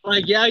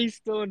 Like, yeah, he's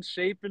still in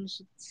shape and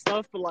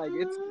stuff, but like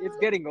it's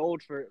getting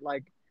old for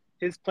like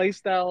his play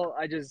style.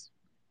 I just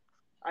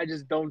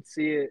don't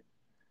see it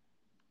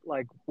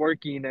like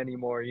working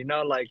anymore.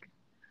 Like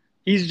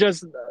he's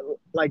just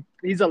like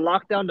he's a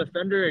lockdown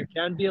defender and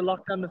can be a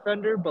lockdown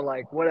defender, but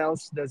like what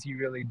else does he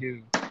really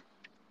do?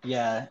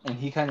 Yeah, and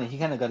he kind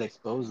of got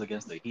exposed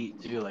against the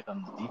Heat too, like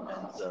on the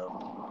defense. So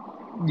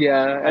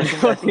Yeah, I and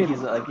think I think fucking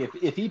he's like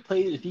if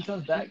he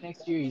comes back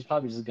next year, he's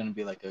probably just gonna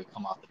be like a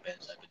come off the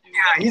bench type of dude.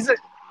 yeah, That's all he's a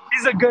he's gonna be.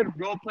 he's a good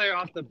role player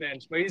off the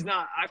bench, but he's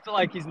not. I feel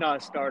like he's not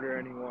a starter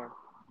anymore.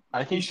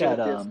 I He think that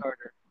shouldn't be a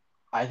starter.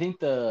 I think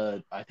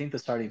the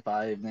starting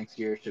five next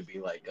year should be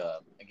like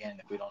again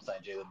if we don't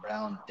sign Jaylen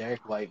Brown,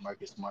 Derek White,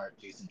 Marcus Smart,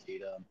 Jason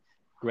Tatum,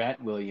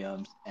 Grant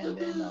Williams, and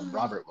then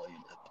Robert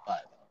Williams at the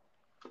five.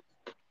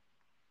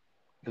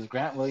 Because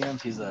Grant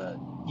Williams, he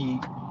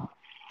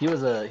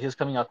was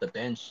coming off the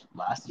bench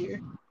last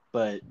year,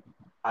 but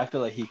I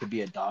feel like he could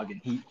be a dog,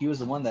 and he was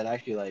the one that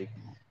actually like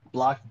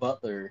blocked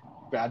Butler,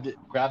 grabbed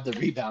the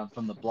rebound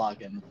from the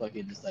block, and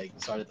fucking just like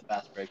started the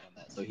fast break on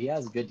that. So he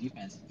has good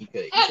defense, and he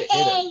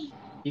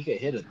could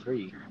hit a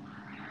three.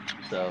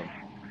 So,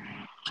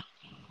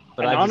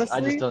 but And I just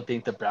honestly, don't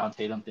think the Brown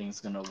Tatum thing is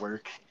gonna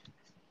work.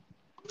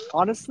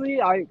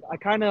 honestly, I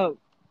kind of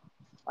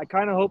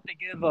hope they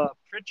give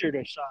Pritchard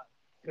a shot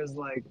because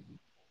like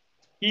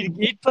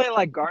he'd play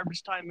like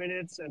garbage time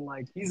minutes and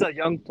like he's a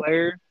young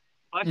player.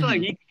 I feel like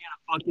Hmm. he can get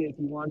a bucket if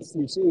he wants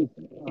to too.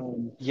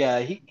 Yeah,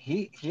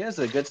 he has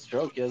a good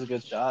stroke. He has a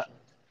good shot,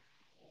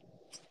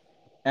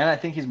 and I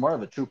think he's more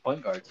of a true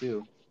point guard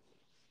too.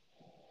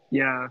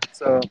 Yeah,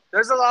 so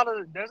there's a lot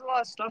of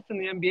stuff in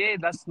the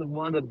NBA. That's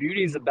one of the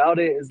beauties about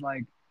it is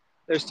like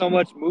there's so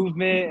much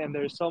movement and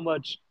there's so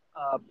much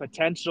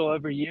potential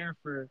every year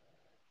for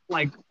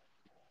like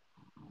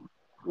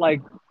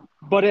like,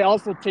 but it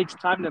also takes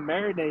time to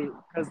marinate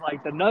because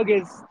like the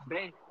Nuggets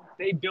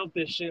they built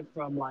this shit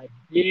from like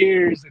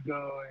years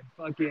ago and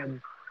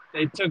fucking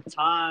they took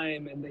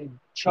time and they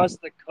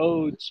trust the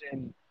coach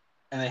and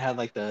And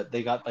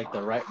they got like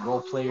the right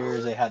role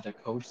players. They had the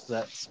coach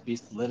that's be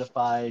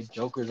solidified.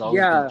 Joker's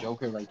always been yeah,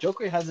 Joker. Like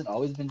Joker hasn't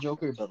always been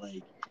Joker, but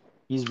like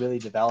he's really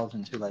developed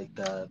into like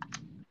the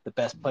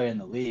best player in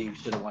the league.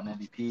 Should have won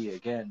MVP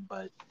again,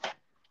 but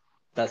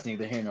that's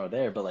neither here nor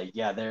there. But like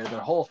yeah, their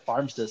whole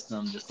farm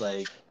system just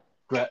like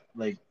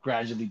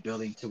gradually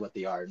building to what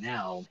they are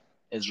now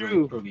is really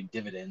true. proving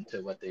dividend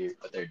to what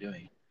they're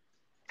doing.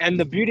 And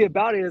the beauty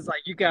about it is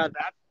like you got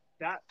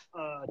that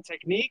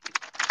technique,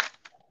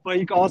 but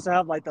you can also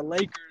have like the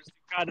Lakers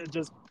who kind of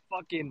just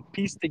fucking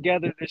piece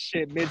together this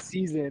shit mid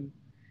season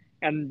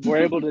and we're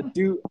able to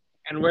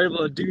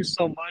do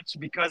so much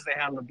because they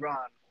had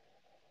LeBron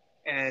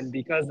and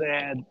because they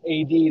had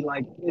AD.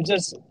 Like it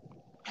just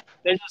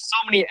there's just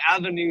so many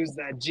avenues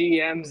that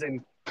GMs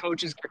and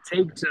coaches could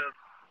take to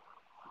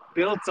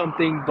build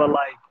something, but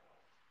like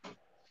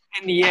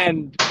in the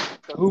end,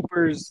 the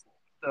Hoopers,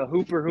 the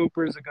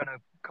Hoopers are gonna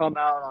come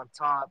out on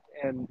top,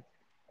 and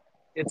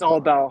it's all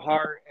about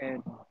heart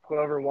and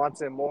whoever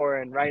wants it more.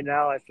 And right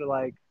now, I feel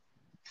like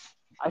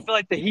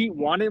the Heat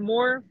want it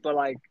more, but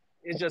like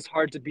it's just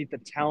hard to beat the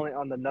talent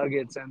on the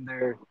Nuggets and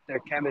their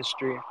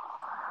chemistry.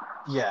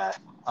 Yeah,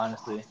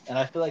 honestly, and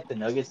I feel like the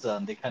Nuggets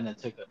they kind of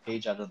took a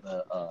page out of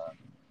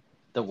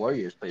the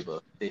Warriors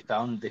playbook. They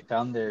found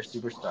their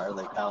superstar,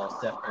 like how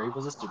Steph Curry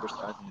was a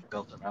superstar, and they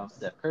built around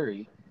Steph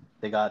Curry.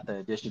 They got the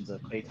additions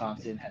of Klay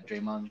Thompson, had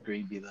Draymond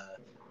Green be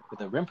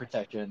the rim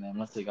protector, and then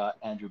once they got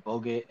Andrew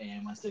Bogut,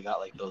 and once they got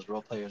like those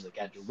role players like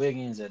Andrew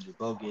Wiggins, Andrew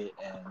Bogut,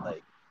 and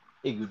like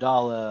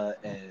Iguodala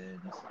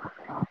and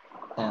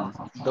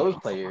those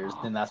players,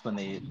 then that's when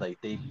they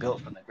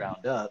built from the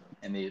ground up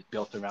and they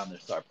built around their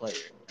star player,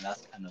 and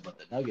that's kind of what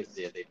the Nuggets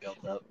did. They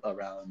built up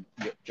around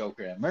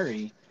Joker and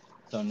Murray,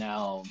 so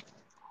now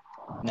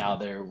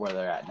they're where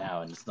they're at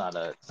now, and it's not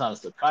a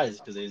surprise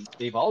because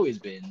they've always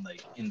been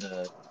like in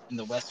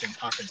the Western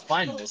Conference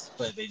Finals,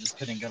 but they just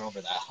couldn't get over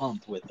that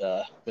hump with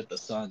the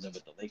Suns and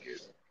with the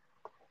Lakers.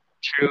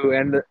 True,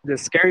 and the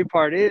scary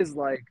part is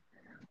like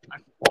I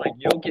feel like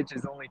Jokic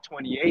is only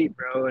 28,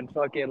 bro, and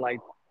fucking like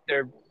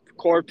their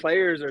core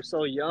players are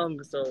so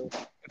young. So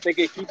if they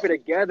can keep it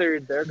together,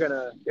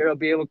 they'll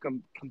be able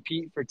to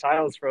compete for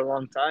titles for a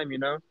long time.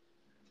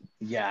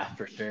 Yeah,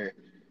 for sure.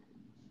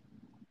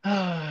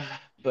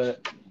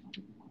 But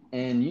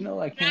and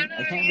I can't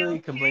really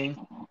complain.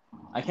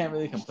 I can't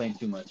really complain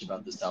too much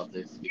about the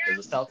Celtics because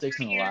the Celtics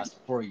in the last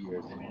 4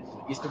 years have been to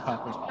the Eastern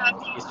Conference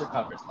Finals, Eastern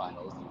Conference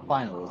Finals,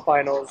 Finals, and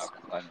Eastern Finals.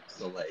 Conference Finals.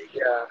 So like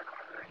Yeah,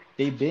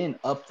 they've been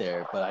up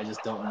there, but I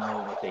just don't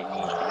know what they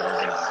need to get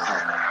over that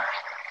hump.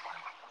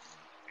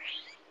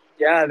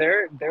 yeah,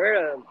 they're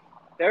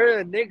an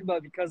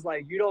enigma because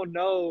like you don't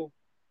know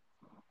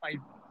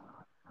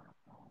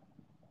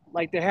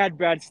like they had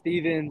Brad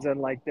Stevens and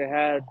like they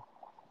had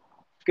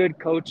good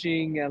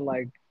coaching and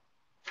like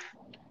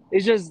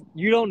it's just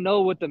you don't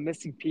know what the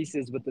missing piece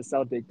is with the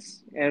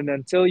Celtics, and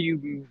until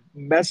you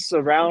mess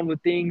around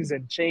with things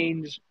and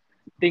change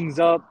things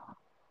up,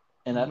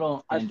 And I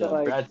don't. I And feel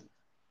like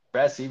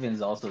Brad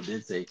Stevens also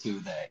did say too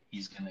that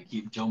he's gonna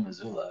keep Joe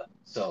Mazzulla.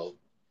 So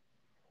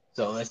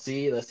let's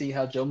see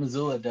how Joe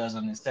Mazzulla does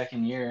on his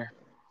second year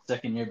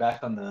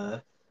back on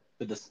the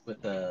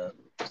with the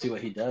see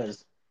what he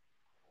does.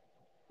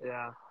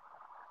 yeah,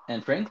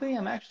 And frankly,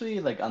 I'm actually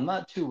like I'm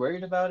not too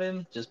worried about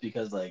him just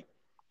because like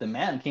the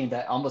man came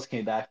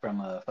back from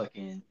a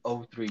fucking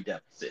 0-3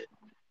 deficit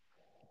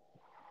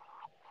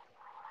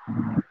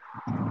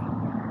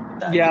with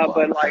that yeah,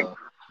 squad. So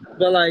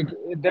but like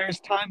there's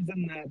times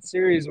in that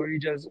series where you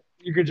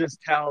could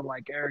just tell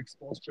like Eric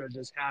Spoelstra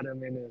just had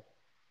him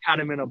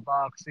in a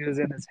box. He was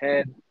in his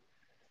head,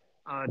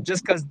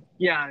 just because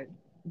yeah,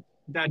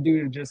 that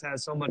dude just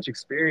has so much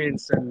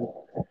experience and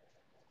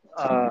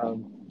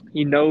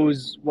he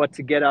knows what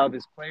to get out of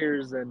his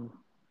players and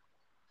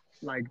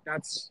like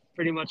that's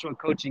pretty much what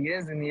coaching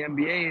is in the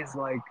NBA is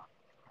like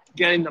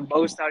getting the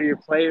most out of your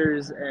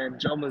players and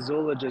Joe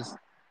Mazzulla just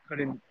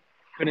couldn't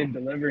couldn't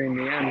deliver in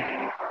the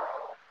end.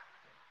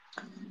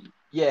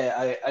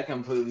 yeah, I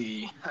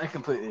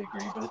completely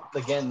agree. But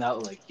again, now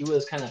like he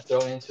was kind of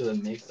thrown into the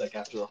mix like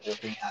after the whole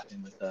thing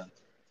happened with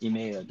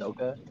Ime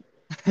Udoka.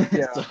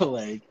 Yeah. so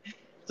like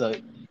so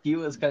he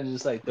was kind of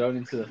just like thrown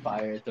into the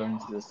fire, thrown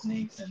into the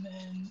snakes, and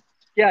then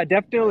Yeah,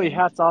 definitely when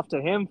hats off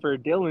to him for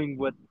dealing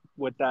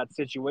with that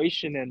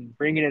situation and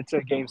bringing it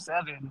to game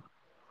 7.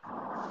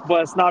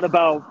 But it's not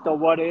about the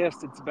what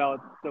ifs, it's about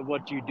the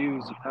what you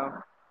do's, you know.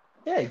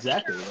 yeah,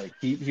 exactly. Like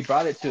he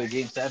brought it to a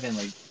game 7.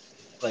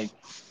 Like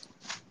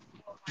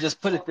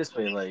just put it this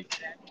way, like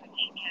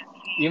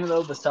even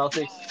though the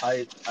Celtics,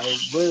 I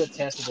would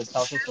attest that the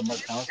Celtics are more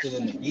talented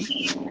than the Heat,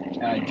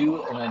 and I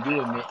do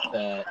admit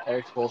that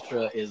Eric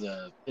Spoelstra is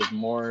a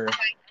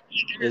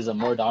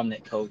more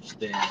dominant coach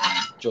than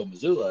Joe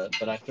Mazzulla,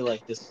 but I feel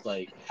like this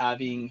like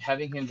having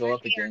him go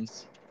up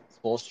against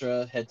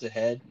Spoelstra head to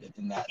head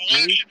in that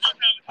series,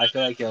 I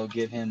feel like it'll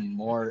give him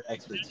more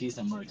expertise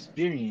and more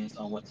experience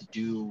on what to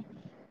do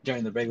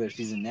during the regular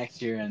season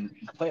next year and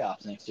the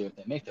playoffs next year if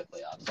they make the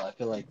playoffs. So I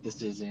feel like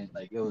this isn't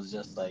like it was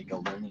just like a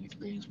learning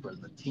experience for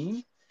the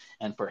team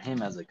and for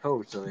him as a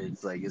coach. So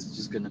it's like it's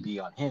just gonna be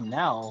on him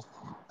now.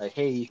 Like,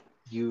 hey,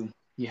 you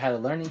had a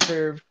learning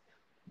curve.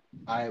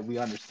 We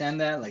understand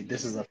that. Like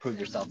this is a prove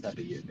yourself type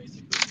of year,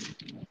 basically.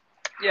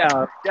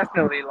 Yeah,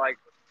 definitely like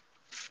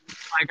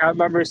I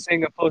remember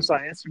seeing a post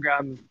on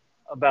Instagram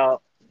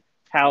about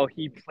how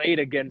he played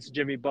against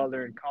Jimmy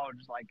Butler in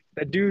college. Like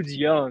the dude's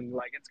young.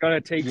 Like it's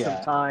gonna take some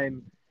Yeah,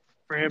 time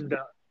for him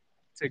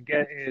to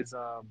get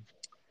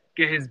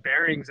his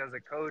bearings as a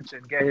coach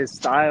and get his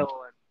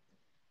style and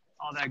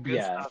all that good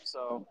yeah, stuff.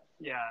 So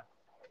yeah,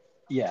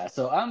 yeah.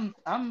 So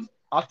I'm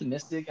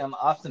optimistic. I'm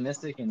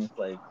optimistic, and it's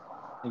like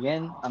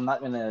again, I'm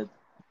not gonna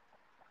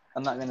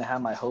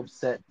have my hopes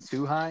set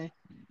too high.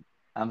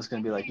 I'm just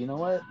gonna be like, you know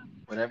what?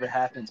 Whatever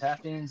happens,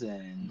 happens,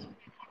 and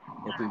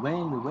if we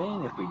win, we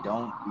win. If we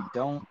don't, we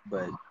don't.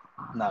 But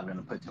I'm not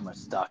gonna put too much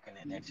stock in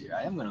it next year.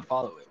 I am gonna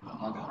follow it, but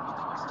I'm not gonna put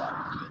too much stock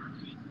into it.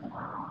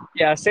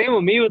 yeah. Same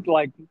with me with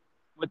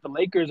with the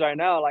Lakers right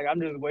now. Like I'm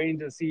just waiting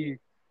to see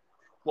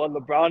what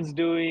LeBron's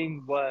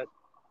doing, what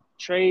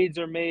trades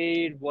are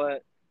made,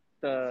 what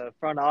the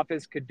front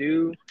office could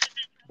do.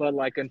 But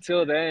like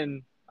until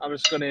then, I'm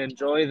just gonna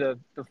enjoy the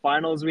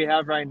finals we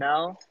have right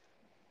now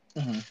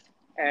Hmm.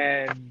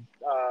 and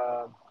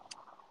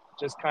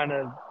just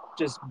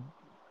just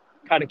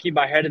kind of keep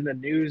my head in the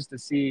news to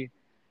see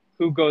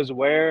who goes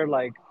where.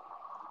 Like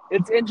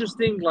it's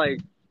interesting. Like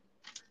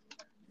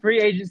free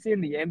agency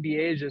in the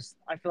NBA is just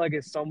I feel like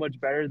it's so much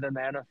better than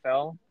the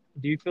NFL.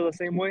 Do you feel the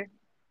same way?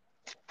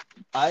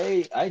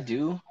 I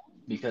do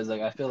because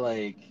like I feel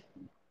like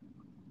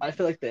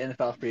the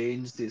NFL free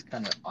agency is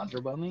kind of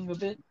underwhelming a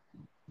bit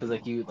because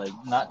like you like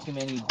not too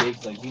many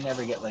bigs like you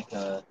never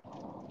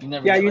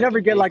Yeah, get you like a never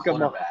get big like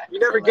quarterback you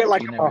or never get like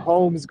like you a never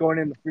Mahomes going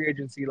into free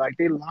agency. Like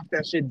they lock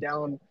that shit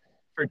down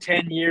for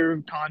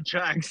 10-year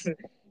contracts and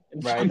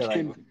right. They're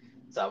like, fucking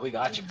so we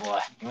got you, boy.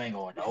 You ain't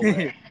going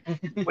nowhere.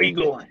 where you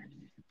going?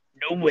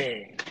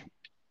 Nowhere.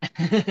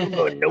 I'm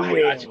going I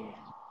got you.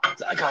 nowhere.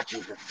 So I got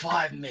you for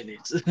 5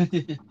 minutes.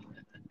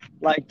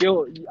 Like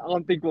you'll, I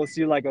don't think we'll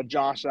see like a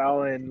Josh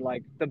Allen.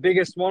 Like the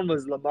biggest one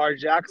was Lamar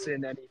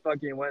Jackson, and he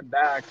fucking went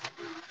back.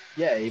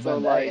 Yeah, he So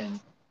went back, like, and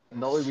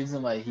the only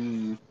reason why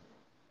he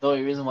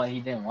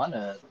didn't want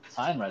to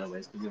sign right away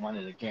is because he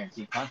wanted a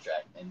guaranteed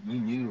contract, and he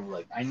knew,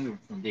 like I knew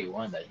from day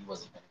one that he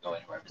wasn't going to go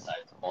anywhere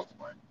besides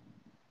Baltimore.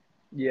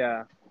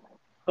 yeah.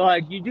 But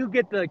like you do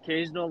get the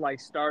occasional like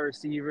star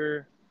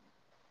receiver,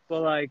 but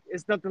like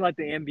it's nothing like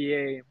the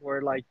NBA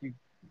where like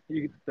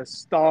you the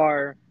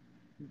star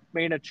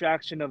main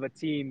attraction of a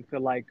team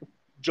could like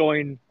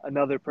join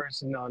another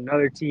person on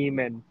another team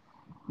and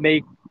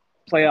make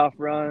playoff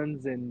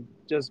runs and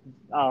just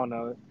I don't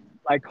know.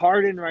 Like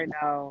Harden right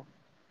now,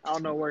 I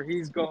don't know where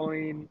he's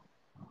going.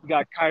 You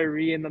got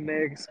Kyrie in the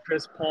mix,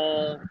 Chris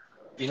Paul.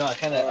 You know, Uh, I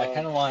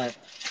kind of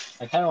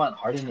want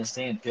Harden to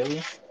stay in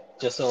Philly,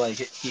 just so like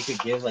he could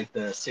give like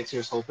the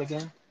Sixers hope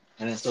again,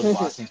 and then so you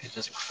Boston could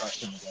just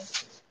crush him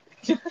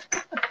again.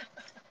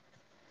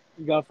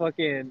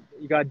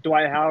 you got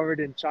Dwight Howard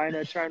in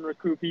China trying to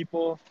recruit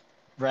people.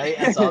 Right?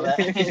 I saw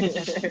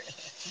that.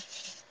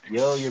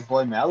 Yo, your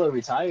boy Mallow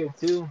retired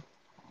too.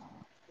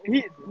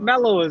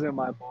 Melo isn't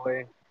my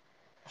boy.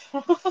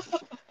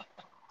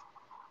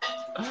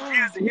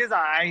 He's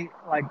alright.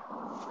 Like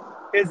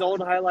his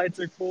old highlights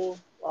are cool.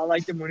 I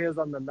liked him when he was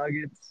on the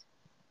Nuggets.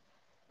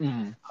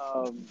 Mm,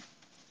 Um,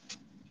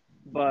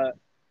 but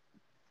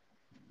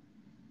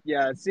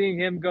yeah, seeing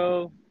him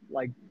go,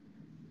 like,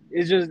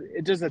 it's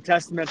just a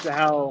testament to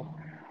how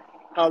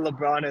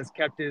LeBron has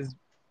kept his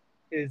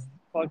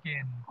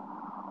fucking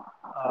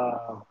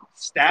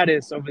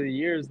status over the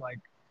years. Like,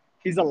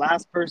 he's the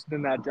last person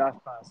in that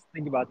draft class.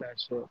 Think about that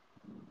shit.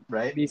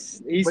 right? Wait,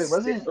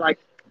 He's like,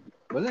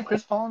 wasn't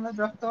Chris Paul in that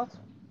draft class?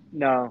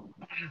 no,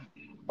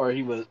 Or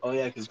he was? Oh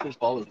yeah, because Chris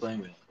Paul was playing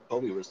with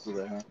Kobe was still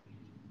there. Huh?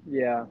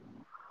 yeah.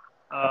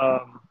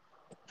 Um,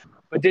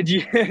 but did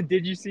you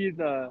did you see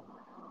the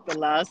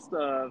last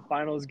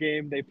finals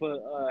game they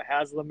put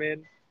Haslam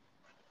in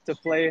to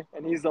play,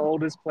 and he's the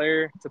oldest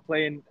player to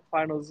play in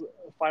finals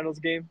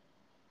game.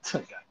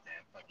 Goddamn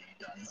fucking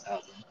Giannis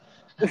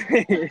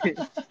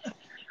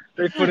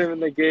They Haslam. put him in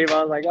the game.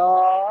 I was like,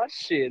 oh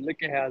shit,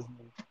 look at Haslam.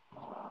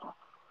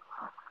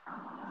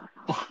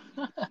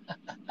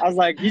 I was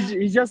like,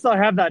 he just don't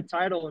have that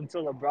title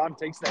until LeBron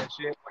takes that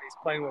shit when he's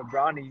playing with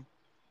Bronny.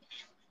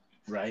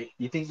 Right?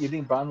 You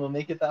think Braun will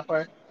make it that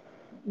far?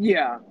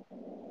 Yeah,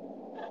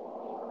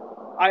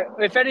 I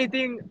if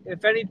anything,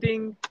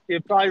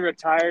 he'll probably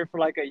retire for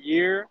like a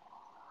year,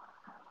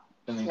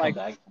 And then come like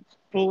back?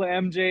 pull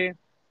MJ,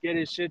 get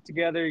his shit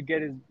together,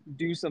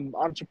 do some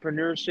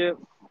entrepreneurship,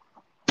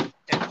 and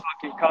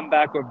fucking come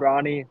back with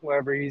Bronny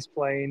wherever he's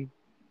playing.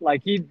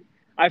 Like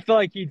I feel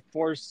like he'd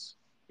force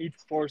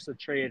a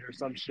trade or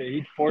some shit.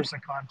 He'd force a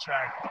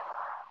contract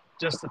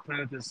just to play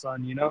with his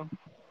son, you know?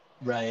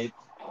 Right.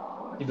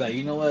 He'd be like,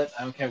 you know what?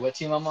 I don't care what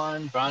team I'm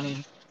on,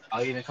 Bronny.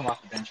 I'll even come off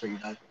the bench for you,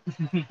 dog.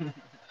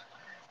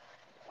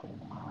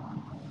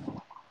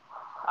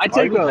 I part of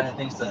take me a kind of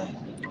thinks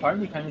that. Part of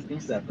me kind of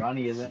thinks that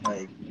Bronny isn't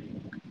like.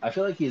 I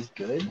feel like he's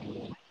good,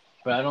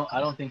 but I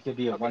don't think he'll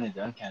be a one and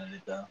done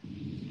candidate though.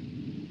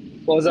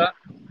 what was that?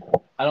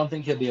 I don't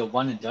think he'll be a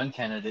one and done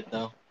candidate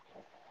though.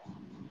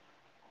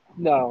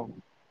 No.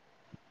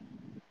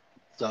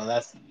 So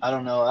that's I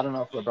don't know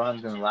if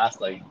LeBron's gonna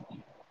last like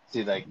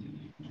see like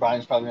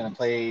Brian's probably gonna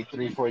play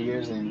 3 4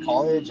 years in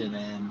college and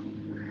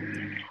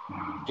then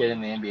get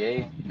in the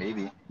NBA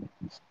maybe.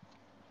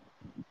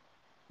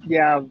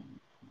 Yeah,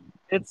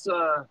 it's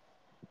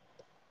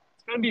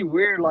it's gonna be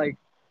weird. Like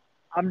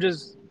I'm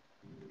just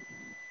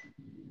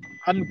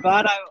I'm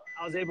glad I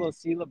was able to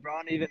see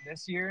LeBron even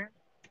this year,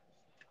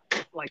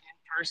 like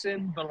in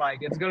person, but like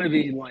it's gonna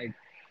be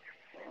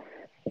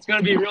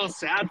real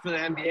sad for the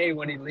NBA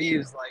when he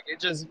leaves. Like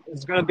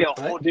it's gonna be a But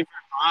whole different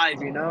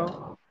vibe, you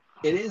know?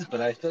 it is,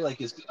 but I feel like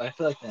the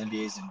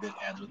NBA is in good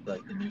hands with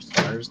like the new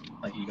stars.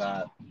 Like you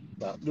got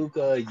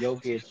Luka,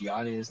 Jokic,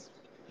 Giannis.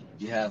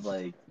 You have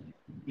like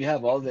you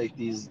have all like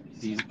these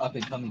up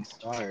and coming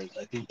stars.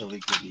 I think the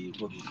league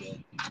will be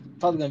good.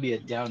 Probably gonna be a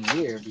down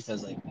year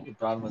because like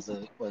LeBron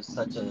was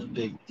such a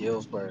big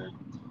deal for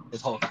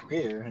his whole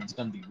career, and it's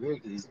gonna be weird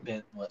because he's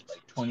been what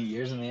like 20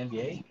 years in the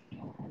NBA.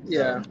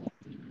 Yeah. So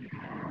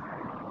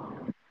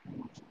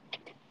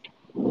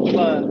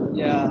But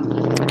yeah,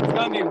 it's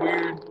gonna be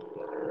weird.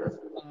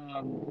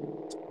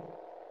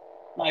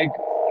 Like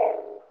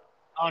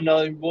I don't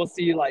know, we'll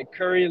see like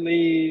Curry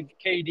leave,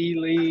 KD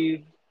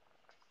leave.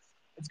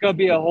 It's gonna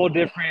be a whole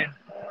different.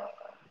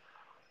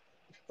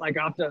 Like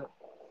I have to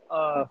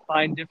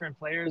find different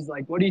players.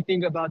 Like, what do you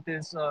think about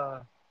this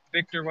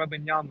Victor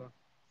Wembanyama?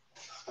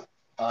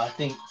 I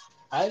think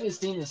I haven't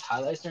seen his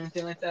highlights or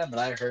anything like that, but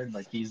I heard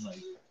like he's like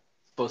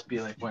supposed to be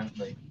like one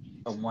like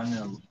a once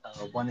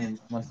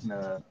in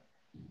a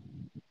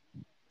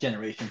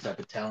generation type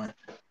of talent.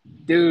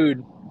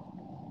 Dude,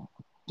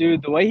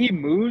 dude, the way he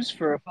moves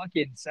for a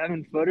fucking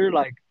 7 footer,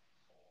 like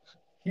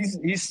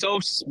he's so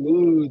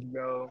smooth,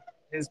 bro.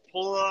 His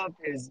pull up,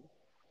 his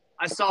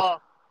I saw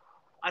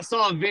I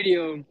saw a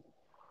video.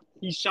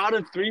 He shot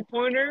a 3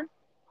 pointer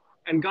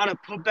and got a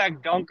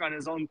putback dunk on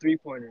his own 3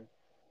 pointer.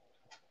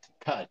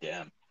 God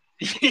damn.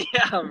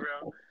 Yeah,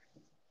 bro.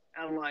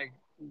 And like,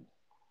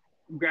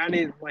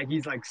 granted, like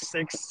he's like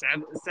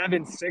 6'7",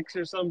 7'6"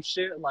 or some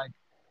shit. Like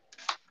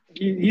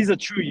he's a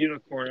true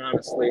unicorn,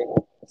 honestly.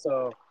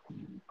 So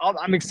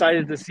I'm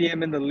excited to see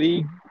him in the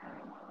league.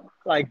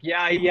 Like,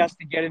 yeah, he has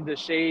to get into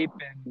shape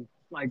and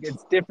like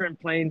it's different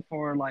playing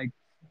for like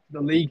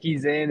the league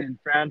he's in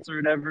France or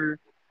whatever,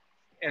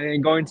 and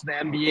then going to the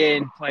NBA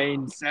and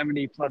playing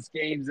 70 plus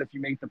games if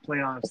you make the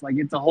playoffs. Like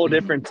it's a whole Mhm.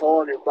 different toll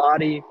on your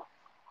body.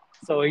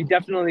 So he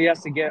definitely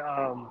has to get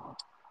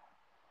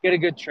a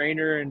good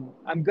trainer, and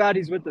I'm glad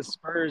he's with the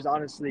Spurs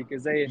honestly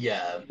because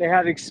Yeah, they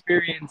have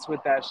experience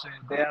with that shit.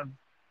 They have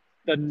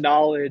the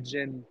knowledge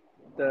and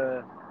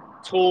the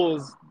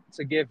tools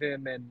to give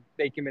him and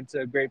make him into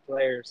a great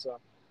player. So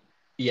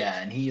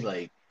yeah, and he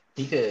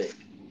could.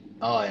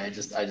 Oh, I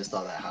just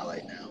saw that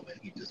highlight now when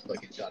he just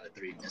fucking shot a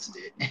three, missed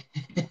it.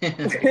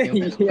 Like he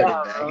went to put it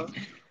yeah, back. bro.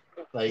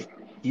 Like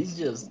he's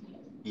just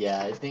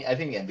yeah. I think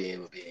NBA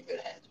would be in good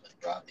hands with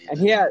And Robbie and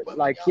he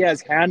Wembanyama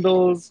has could be.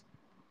 handles.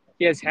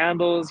 He has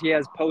handles. He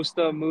has post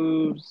up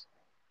moves.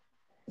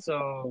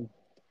 So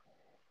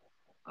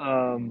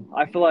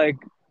I feel like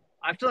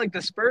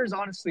the Spurs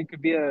honestly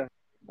could be a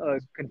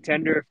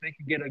contender if they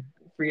could get a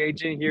free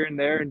agent here and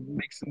there and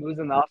make some moves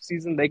in the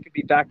offseason. They could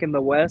be back in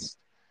the West.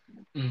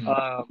 Mhm.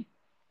 Um,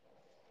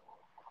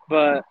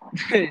 but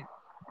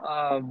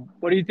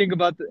what do you think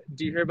about the?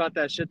 Do you hear about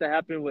that shit that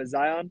happened with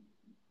Zion?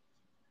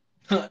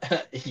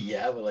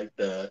 Yeah, but like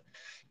the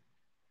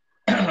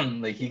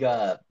like he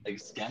got like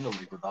scandal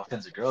leaked with all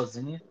kinds of girls,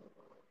 didn't he?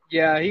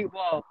 Yeah,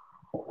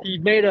 he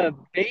made a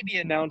baby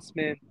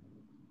announcement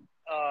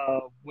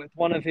with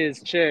one of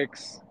his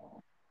chicks,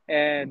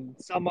 and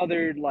some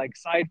other like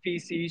side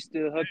piece he used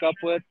to hook up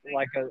with,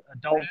 like a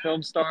adult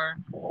film star,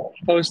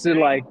 posted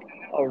like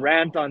a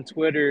rant on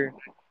Twitter,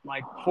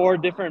 like four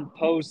different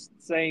posts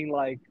saying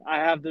like I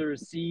have the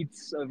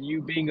receipts of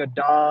you being a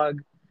dog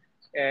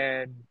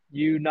and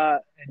you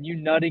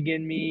nutting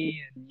in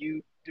me and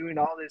you doing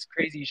all this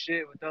crazy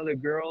shit with other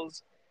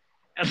girls.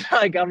 And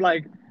like I'm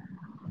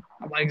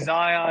like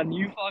Zion,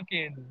 you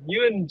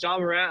and John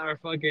Morant are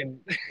fucking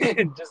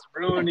just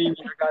ruining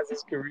your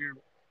guys' career.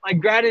 Like,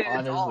 granted,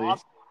 Honestly,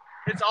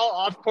 it's all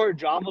off court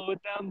drama with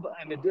them,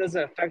 and it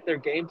doesn't affect their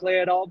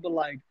gameplay at all. But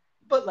like,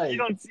 but like,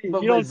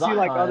 but you with don't see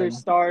like other Zion,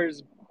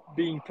 stars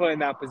being put in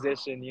that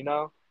position, you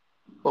know?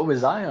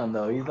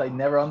 though, he's like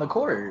never on the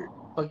court.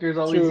 Fucker's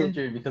always True.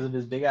 injured because of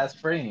his big ass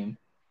frame.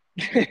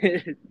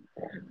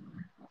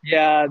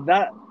 Yeah,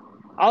 that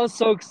I was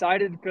so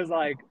excited because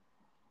like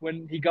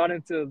when he got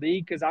into the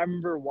league, because I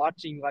remember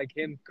watching like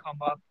him come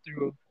up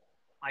through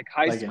like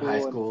high Like in high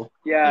school and school.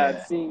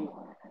 yeah, Yeah.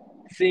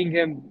 seeing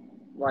him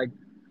like,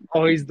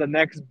 oh, he's the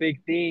next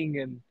big thing,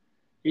 and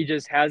he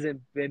just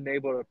hasn't been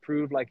able to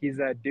prove like he's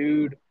that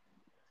dude.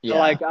 And Yeah.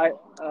 like I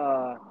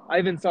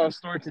even saw a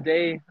story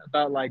today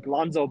about like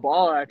Lonzo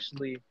Ball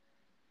actually,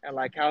 and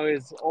like how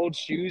his old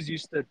shoes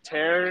used to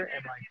tear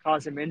and like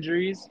cause him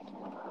injuries.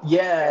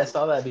 Yeah, I And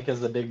saw that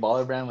because the big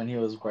baller brand when he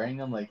was wearing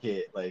them, like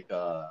he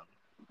got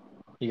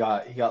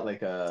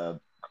like a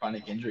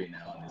chronic injury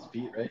now on his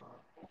feet, right?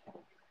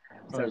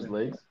 Or his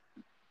legs.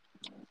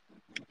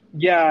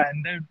 yeah,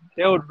 and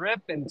they would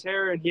rip and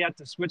tear, and he had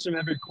to switch them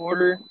every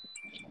quarter.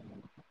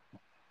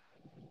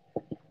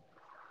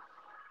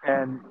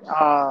 And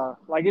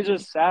like it's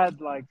just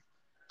sad, like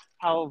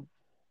how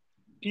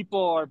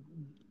people are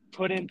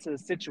put into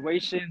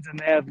situations and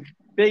they have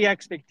big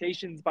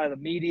expectations by the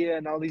media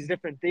and all these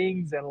different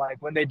things. And like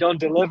when they don't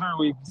deliver,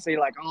 we say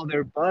like, oh,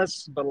 they're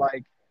busts, but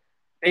like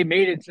they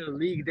made it to the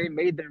league, they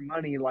made their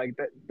money. Like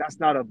that's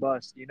not a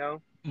bust, you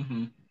know?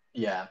 Hmm.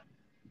 Yeah.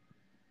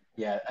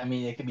 Yeah. I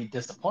mean, it can be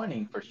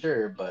disappointing for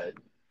sure, but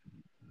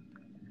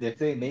if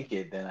they make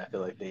it, then I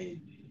feel like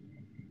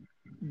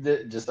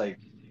just like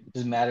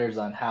just matters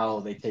on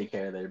how they take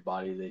care of their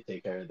body, they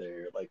take care of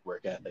their like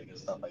work ethic and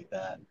stuff like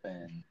that,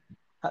 and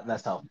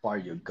that's how far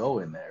you go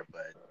in there.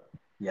 But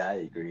yeah, I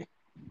agree.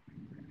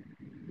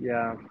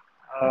 Yeah.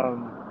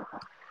 Um,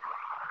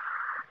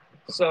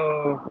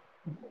 so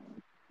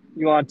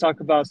you want to talk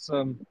about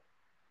some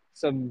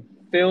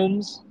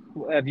films?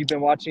 Have you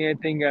been watching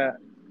anything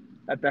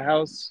at the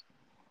house?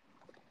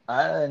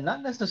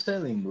 Not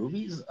necessarily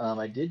movies.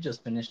 I did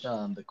just finish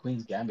The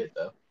Queen's Gambit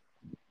though.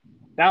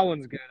 That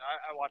one's good.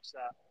 I watched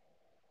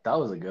That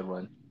was a good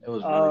one. It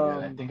was that. really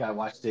good. I think I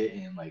watched it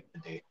in like the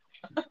day.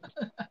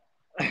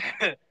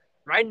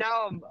 Right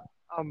now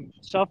I'm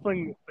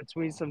shuffling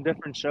between some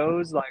different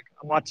shows. Like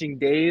I'm watching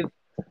Dave,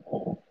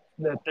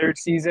 the third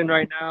season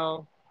right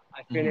now.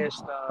 I Hmm.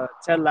 finished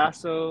Ted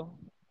Lasso.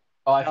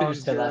 Oh, I That finished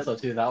one's Ted good. Lasso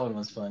too. That one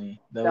was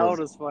funny. That one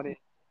was funny.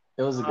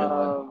 It was a good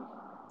one. Um,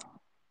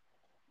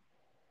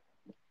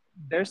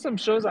 there's some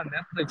shows on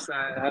Netflix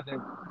that I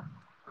haven't.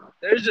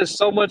 There's just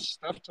so much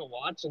stuff to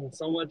watch and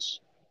so much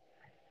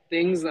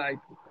things like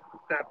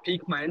that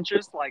pique my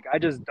interest. Like I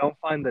just don't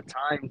find the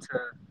time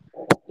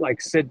to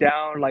like sit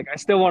down. Like I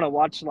still want to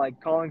watch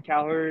like Colin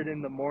Cowherd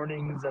in the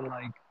mornings and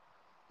like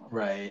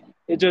Right.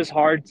 it's just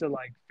hard to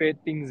like fit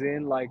things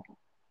in. Like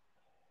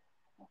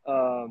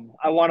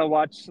I want to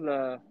watch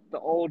the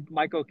old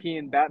Michael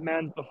Keaton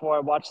Batman before I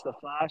watch the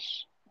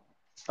Flash.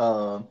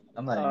 I'm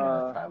not even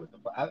gonna Uh, try with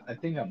I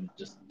think I'm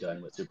just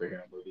done with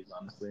superhero movies,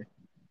 honestly.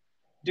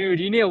 dude,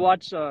 you need to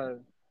watch.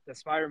 the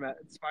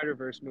Spider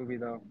Verse movie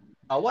though,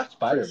 I watched for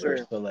Spider Verse,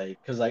 sure. but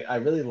like, cause like I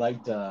really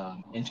liked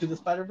Into the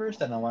Spider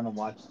Verse, and I want to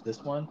watch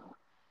this one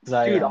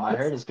because Dude, I heard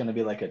honest, it's gonna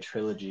be like a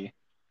trilogy.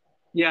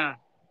 yeah,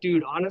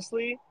 dude,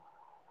 honestly,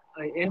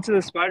 Into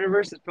the Spider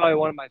Verse is probably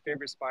one of my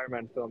favorite Spider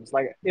Man films.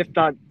 Like, if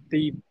not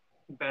the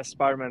best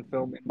Spider Man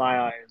film in my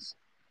eyes.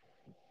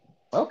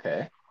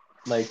 Okay,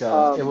 like it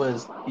Um,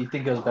 was. You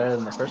think it was better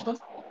than the first one?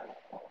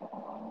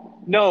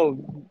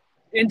 no,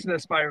 Into the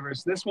Spider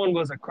Verse. This one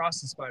was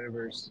Across the Spider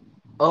Verse.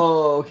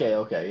 Oh, okay,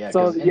 okay, yeah. So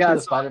Because Into yeah, the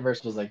so Spider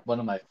Verse was like one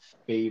of my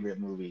favorite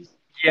movies.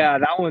 yeah,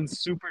 that one's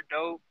super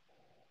dope.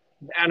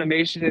 The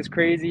animation is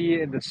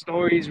crazy, and the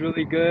story's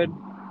really good.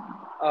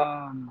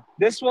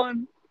 This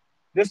one,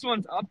 this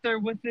one's up there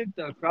with it.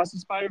 The Across the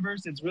Spider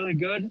Verse, it's really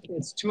good.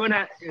 It's 2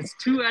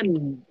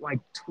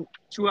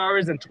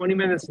 hours and 20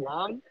 minutes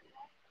long.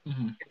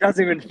 Hmm. It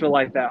doesn't even feel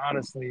like that,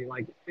 honestly.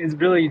 Like it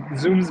really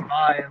zooms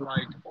by, and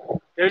like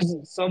there's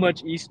so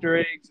much Easter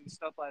eggs and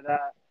stuff like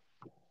that,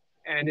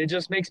 and it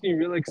just makes me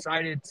really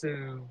excited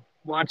to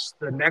watch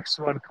the next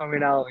one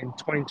coming out in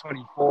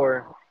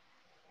 2024.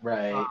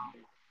 Right.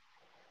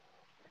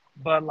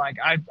 But like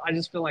I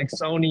just feel like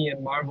Sony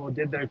and Marvel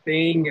did their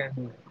thing,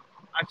 and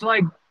I feel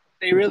like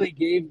they really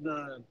gave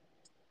the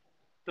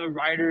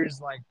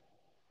writers like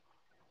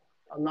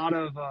a lot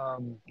of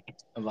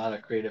A lot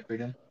of creative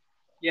freedom.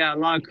 yeah, a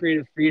lot of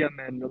creative freedom,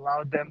 and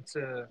allowed them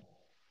to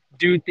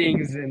do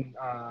things and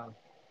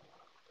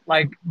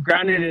like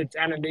granted it's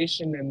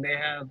animation and they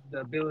have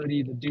the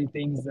ability to do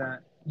things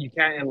that you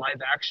can't in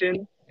live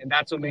action, and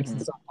that's what makes it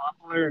Hmm. so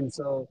popular and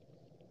so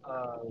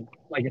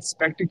like a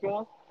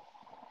spectacle.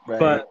 Right.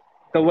 But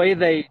the way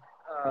they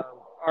uh,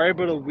 are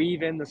able to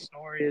weave in the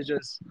story is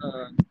just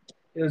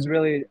it was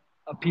really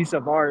a piece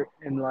of art.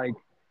 And like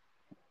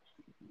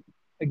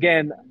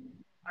again,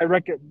 I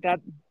reckon that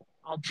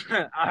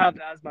I have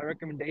that as my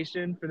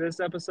recommendation for this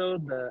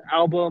episode, the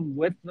album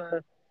with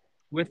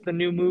the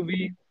new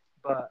movie.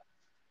 But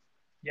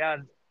yeah,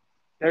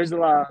 there's a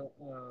lot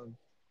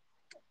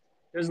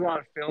there's a lot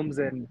of films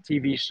and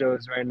TV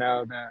shows right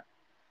now that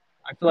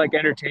I feel like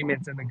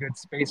entertainment's in a good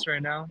space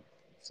right now.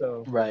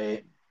 So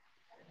Right.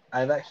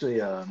 I've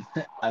actually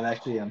I've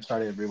actually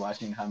started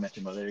rewatching How I Met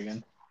Your Mother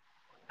again.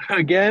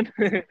 again,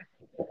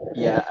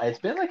 Yeah, it's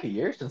been like a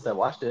year since I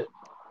watched it.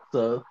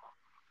 So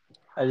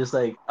I was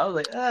like,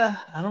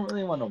 I don't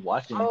really want to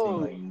watch anything oh,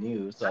 like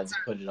new, so I that's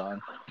just put it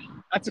on.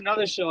 that's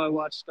another show I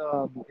watched.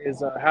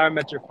 Is How I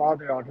Met Your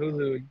Father on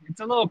Hulu. It's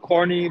a little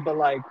corny, but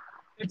like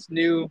it's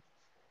new,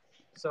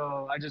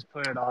 so I just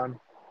put it on.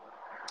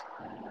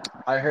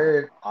 I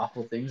heard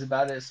awful things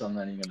about it, so I'm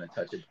not even gonna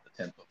touch it with a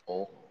 10 foot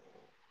pole.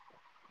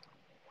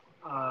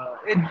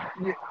 It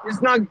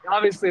it's not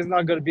obviously it's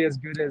not going to be as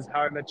good as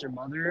How I Met Your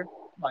Mother,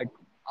 like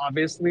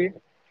obviously.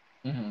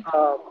 Hmm.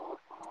 Um,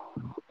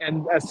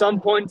 and at some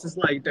points, it's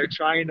like they're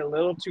trying a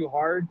little too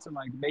hard to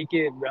like make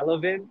it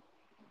relevant,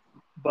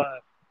 but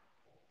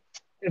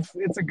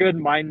it's a good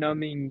mind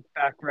numbing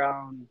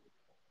background.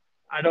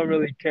 I don't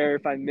really care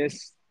if I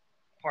miss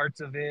parts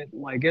of it.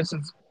 Like it's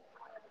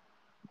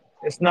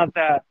not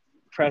that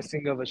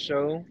pressing of a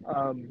show.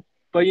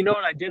 But you know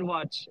what I did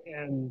watch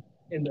and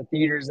in the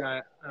theaters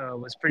that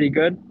was pretty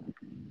good.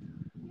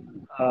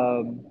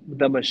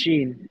 The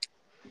Machine.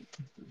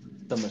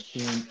 The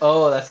Machine.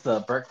 Oh, that's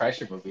the Burt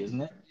Kreischer movie,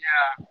 isn't it?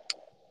 Yeah,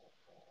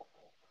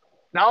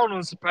 that one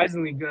was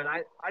surprisingly good.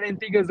 I didn't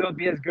think it was gonna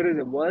be as good as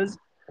it was.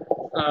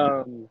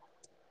 Um,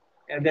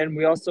 and then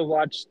we also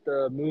watched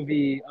the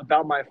movie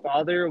About My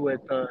Father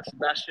with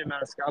Sebastian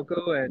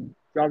Maniscalco and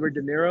Robert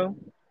De Niro.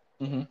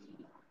 Hmm.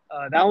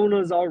 That one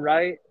was all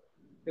right.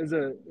 It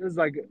was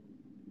like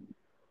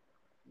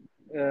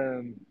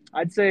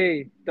I'd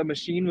say The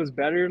Machine was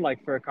better,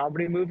 like for a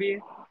comedy movie.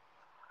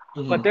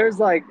 Hmm. But there's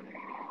like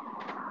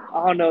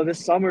I don't know.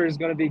 This summer is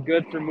going to be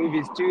good for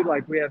movies too.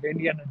 Like we have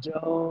Indiana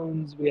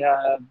Jones, we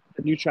have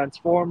the new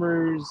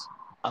Transformers,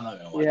 I'm not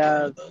gonna we watch any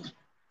have of those.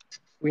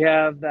 we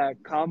have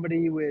that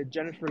comedy with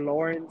Jennifer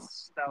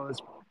Lawrence that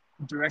was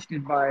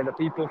directed by the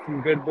people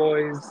from Good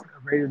Boys, a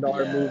rated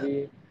R Yeah,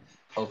 movie.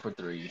 0 for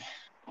 3.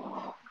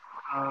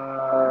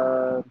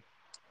 Uh,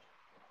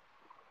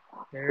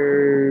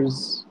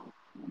 there's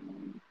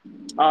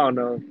I don't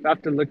know. I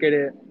have to look at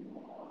it.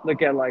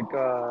 Look at like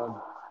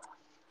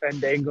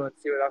Fandango and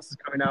see what else is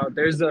coming out.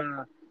 There's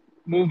a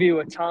movie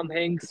with Tom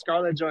Hanks,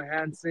 Scarlett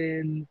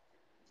Johansson,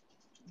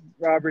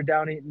 not Robert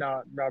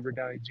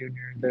Downey Jr.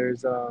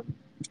 There's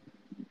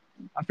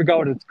I forgot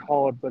what it's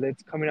called, but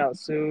it's coming out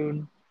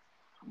soon.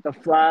 The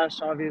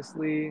Flash,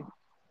 obviously.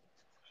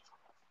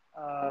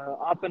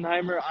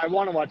 Oppenheimer. I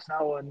want to watch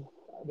that one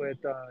with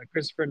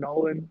Christopher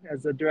Nolan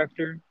as the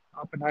director.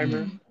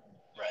 Oppenheimer. Mm,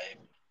 right.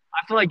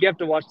 I feel like you have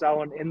to watch that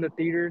one in the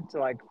theater to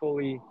like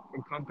fully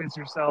encompass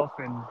yourself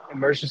and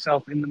immerse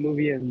yourself in the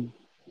movie and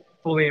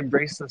fully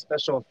embrace the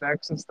special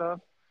effects and stuff.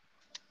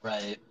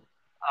 Right.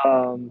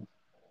 Um,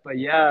 but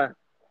yeah,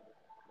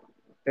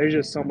 there's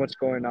just so much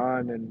going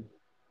on, and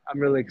I'm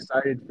really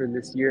excited for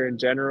this year in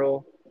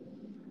general.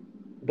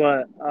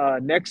 But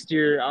next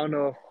year, I don't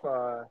know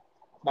if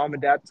mom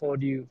and dad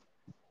told you,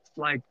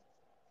 like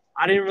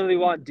I didn't really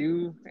want to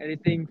do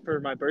anything for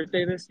my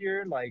birthday this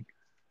year. Like,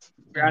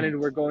 Hmm. granted,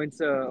 we're going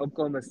to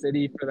Oklahoma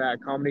City for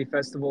that comedy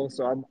festival,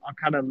 so I'm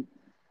kind of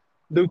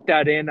looped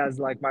that in as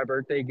like my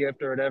birthday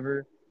gift or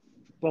whatever.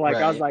 But like,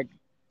 I was Right, like,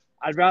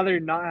 I'd rather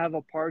not have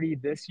a party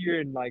this year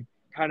and like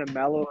kind of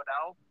mellow it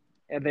out,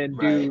 and then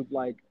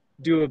right.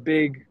 do a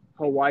big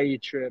Hawaii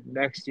trip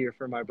next year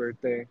for my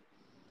birthday.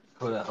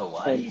 Go to And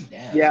Hawaii? Damn,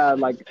 that's yeah, kind of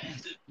like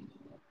expensive.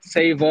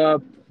 save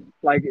up.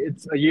 Like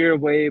it's a year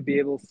away, be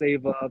able to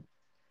save up.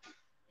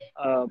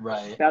 But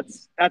Right.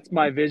 that's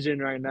my vision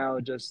right now,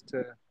 just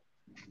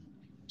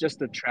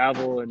to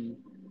travel and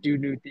do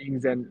new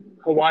things. And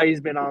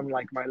Hawaii's been on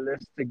like my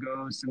list to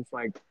go since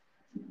like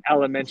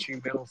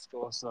elementary, middle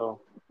school. So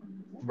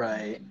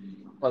Right.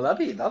 Well, that'd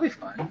be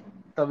fun.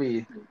 That'd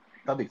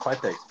be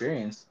quite the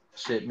experience.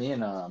 Shit, me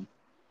and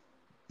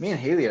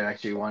Haley are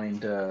actually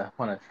want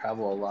to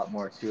travel a lot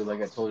more too.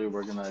 Like I told you,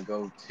 we're gonna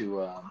go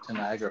to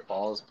Niagara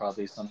Falls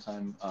probably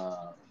sometime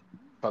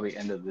probably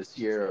end of this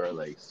year or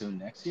like soon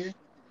next year.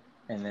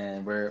 And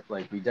then we're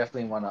like we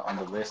definitely want to on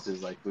the list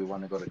is like we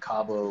want to go to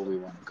Cabo, we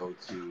want to go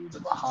to the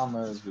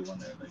Bahamas, we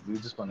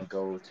just want to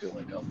go to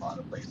like a lot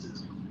of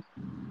places.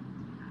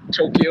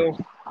 Tokyo.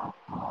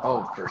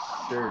 Oh, for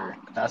sure.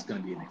 But that's going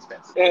to be an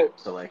expensive Eh, trip.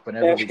 So like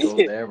whenever we go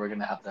eh, there, we're going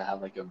to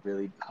have like a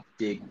really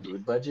big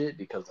food budget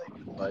because like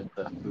but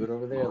the food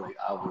over there, like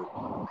I would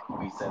like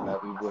we said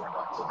that we would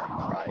want to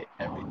like try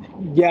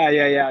everything. yeah,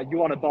 yeah, yeah. You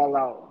want to ball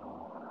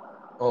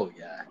out. Oh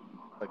yeah.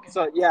 Fucking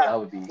So yeah, that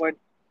would be when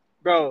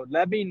bro,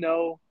 let me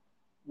know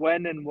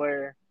when and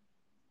where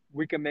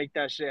we can make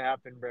that shit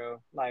happen, bro.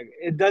 Like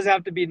it doesn't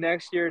have to be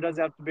next year, it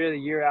doesn't have to be the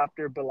year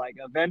after, but like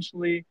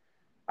eventually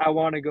I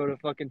want to go to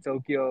fucking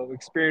Tokyo,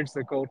 experience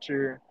the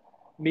culture,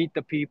 meet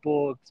the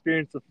people,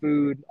 experience the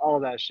food, all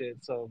that shit.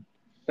 So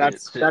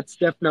shit, shit. that's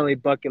definitely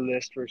bucket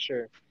list for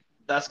sure.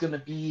 That's going to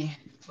be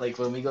like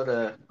when we go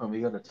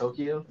to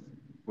Tokyo,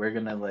 we're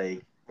going to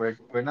like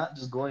we're not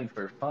just going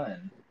for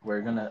fun.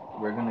 We're going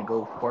to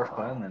go for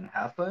fun and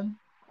have fun,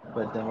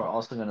 but then we're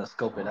also going to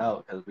scope it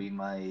out because we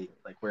might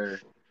like we're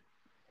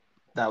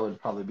that would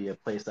probably be a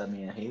place that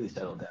me and Haley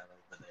settled down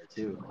over there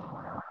too.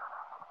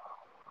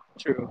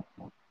 True.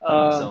 So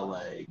Um,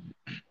 like,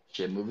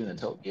 shit, moving to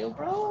Tokyo,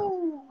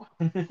 bro.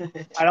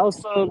 I'd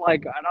also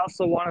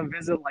want to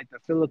visit like the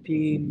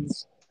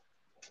Philippines.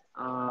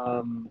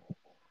 Um,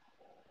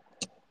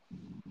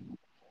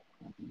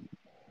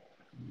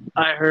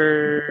 I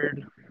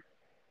heard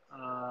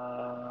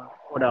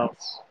what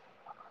else?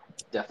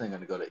 Definitely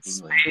gonna go to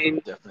England.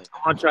 Spain. Definitely I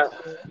gonna want to go try.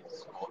 to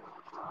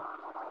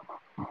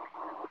Scotland.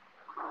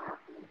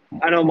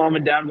 I know mom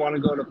and dad want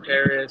to go to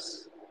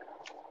Paris.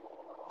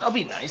 That'll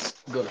be nice.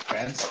 Go to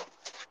France.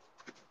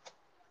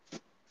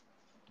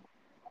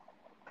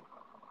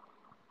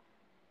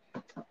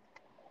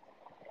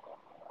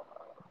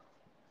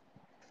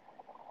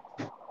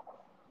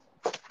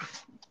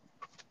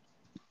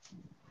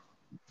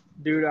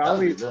 Dude, I That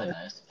would be only really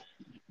nice.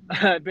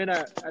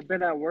 I've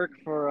been at work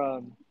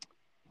for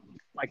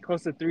like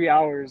close to 3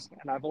 hours,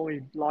 and I've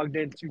only logged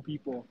in two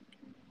people.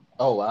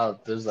 Oh wow,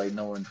 there's like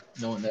no one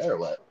there or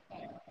what?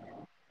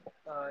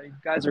 You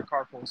guys are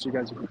carpool, so you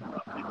guys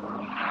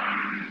are.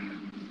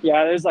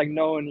 Yeah, there's like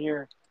no one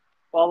here.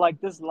 Well, like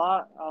this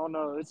lot, I don't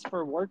know. It's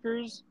for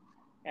workers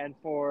and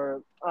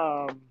for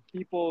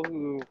people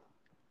who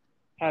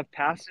have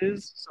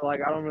passes. So like,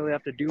 I don't really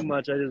have to do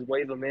much. I just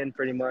wave them in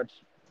pretty much.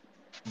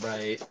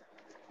 Right.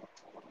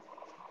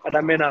 And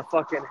I'm in a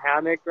fucking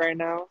hammock right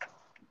now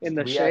in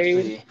the We shade.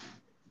 actually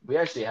we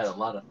actually had a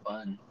lot of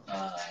fun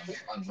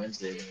on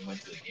Wednesday when we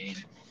went to the game.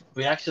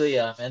 We actually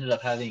ended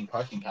up having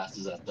parking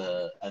passes at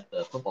the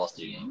football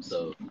stadium,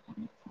 so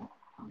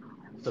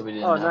we Oh,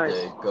 didn't have nice.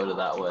 to go to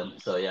that one.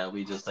 So yeah,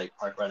 we just like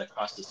parked right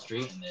across the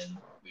street, and then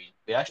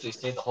we actually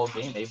stayed the whole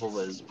game. Abel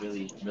was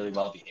really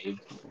well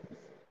behaved.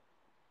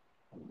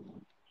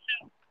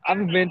 I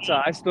haven't been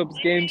to Ice Clips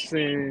games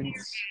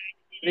since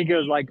I think it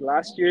was like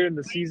last year in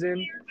the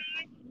season.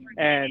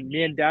 And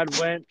me and dad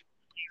went.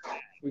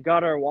 We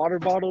got our water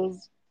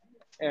bottles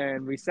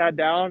and we sat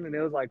down, and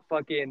it was like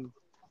fucking.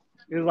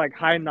 It was like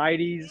high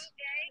 90s,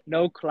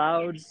 no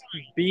clouds,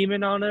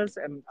 beaming on us.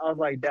 And I was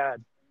like,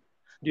 Dad,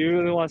 do you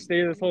really want to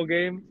stay this whole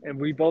game? And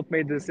we both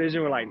made the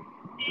decision. We're like,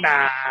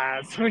 nah.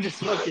 So we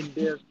just fucking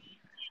did.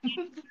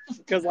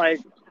 Because like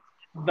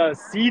the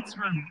seats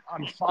were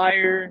on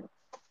fire.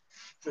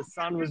 The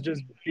sun was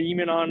just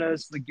beaming on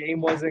us. The game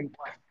wasn't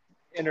like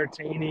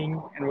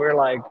entertaining. And we're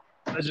like,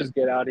 let's just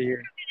get out of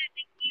here.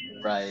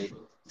 Right.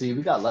 See,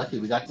 we got lucky.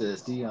 We got to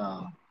see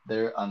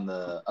there on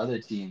the other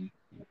team.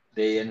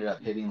 They ended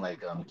up hitting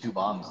like two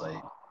bombs.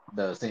 Like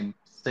the same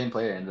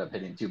player ended up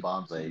hitting two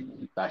bombs like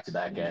back to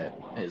back at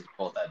his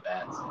both at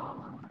bats.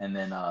 And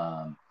then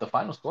the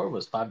final score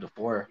was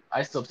 5-4.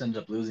 I still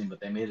ended up losing, but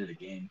they made it a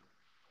game.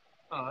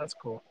 Oh, that's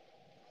cool.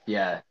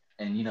 Yeah,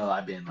 and you know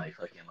I've been like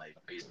fucking like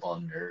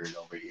baseball nerd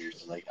over here,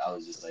 so like I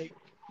was just like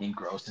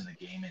engrossed in the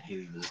game, and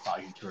Haley was just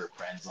talking to her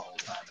friends the whole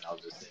time, and I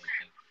was just sitting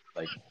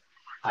like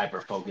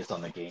hyper focused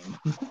on the game.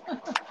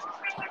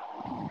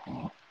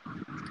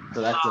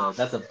 So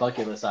that's a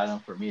bucket list item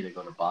for me to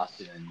go to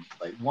Boston and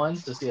like one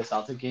to see a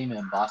Celtic game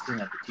in Boston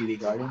at the TD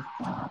Garden,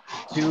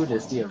 two to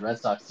see a Red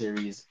Sox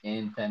series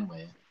in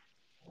Fenway.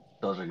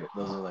 Those are good.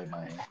 Those are like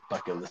my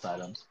bucket list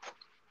items.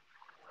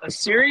 A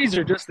series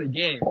or just a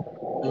game?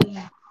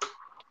 Mm,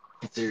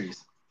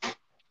 series.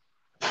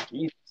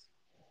 Jesus.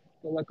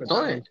 Good luck with So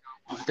that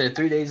one. they're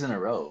 3 days in a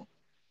row.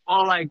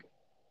 Oh, like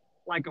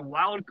a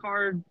wild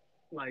card,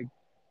 like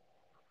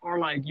or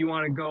like you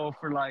want to go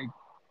for like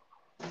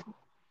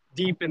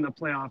deep in the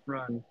playoff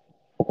run.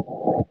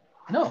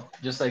 No,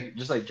 just like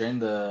during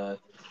the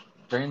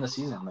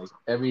season, like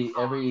every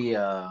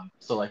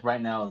so like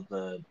right now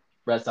the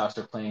Red Sox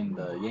are playing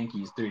the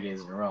Yankees 3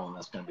 days in a row, and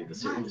that's going to be the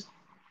series.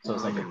 So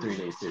it's like a 3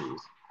 day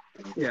series.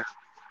 Yeah,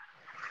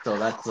 So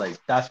that's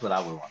what I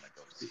would want to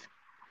go see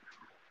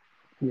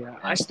yeah.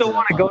 and sit up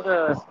on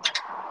the.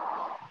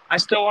 I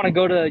still want to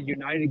go to a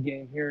United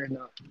game here in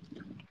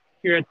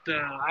here at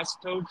the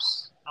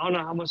Isotopes. I don't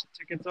know how much the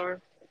tickets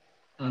are.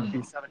 It'd Mm, be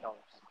 $7.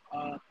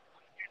 Uh,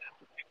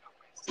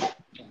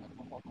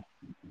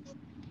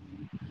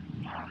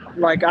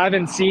 like I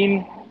haven't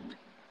seen.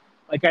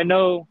 Like I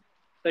know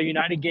the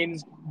United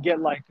games get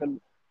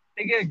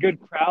they get a good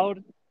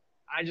crowd.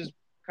 I just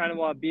kind of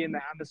want to be in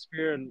the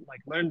atmosphere and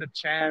like learn the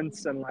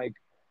chants and like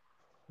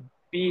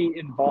be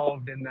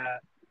involved in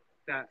that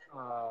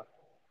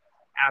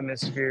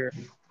atmosphere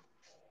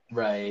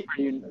right,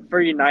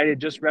 for United.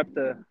 Just rep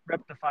the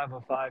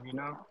 505. You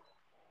know.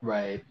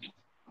 right.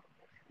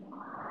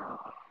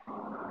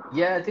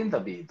 Yeah, I think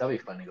that'll be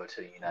fun to go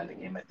to a United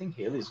game. I think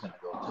Haley's going to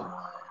go to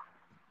one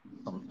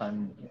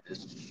sometime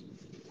this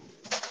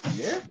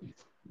year.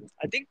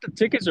 I think the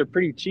tickets are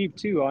pretty cheap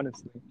too,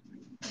 honestly.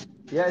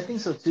 Yeah, I think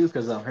so too,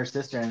 because her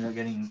sister ended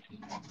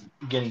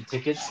up getting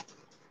tickets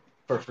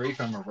for free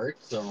from her work,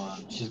 so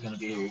she's gonna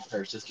be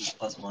her sister's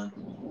plus one.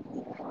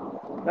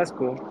 That's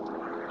cool.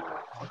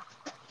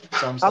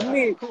 So I'm just How like, all right,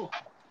 many cool.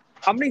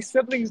 how many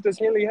siblings does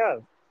Haley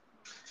have?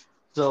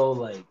 So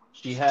like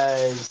she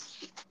has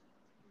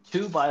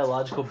two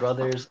biological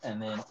brothers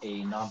and then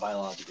a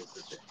non-biological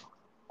sister.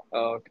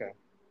 Oh, okay.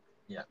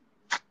 Yeah,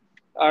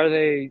 Are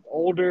they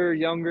older,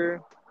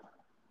 younger,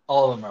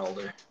 all of them are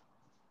older.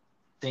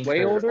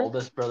 way older?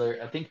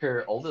 I think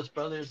her oldest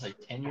brother is like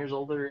 10 years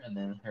older, and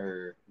then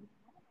her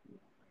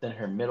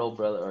middle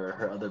brother or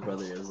her other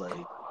brother is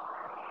like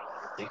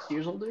 6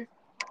 years older,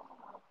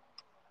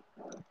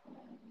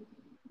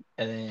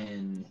 and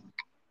then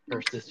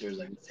her sister is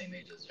like the same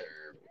age as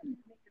her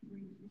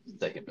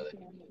second brother.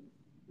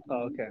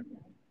 Oh, okay.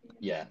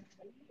 Yeah,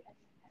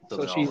 so So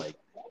they're all she's like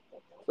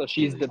so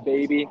she's the Haley's boys.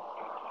 baby.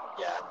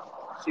 Yeah,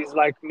 She's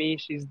like me.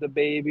 She's the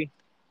baby.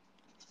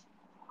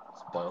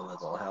 spoiled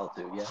as all hell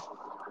too. Yeah.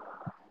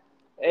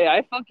 Hey,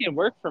 I fucking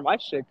work for my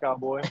shit,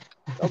 cowboy.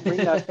 Don't bring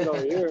that shit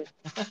over here.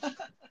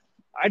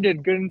 I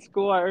did good in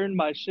school. I earned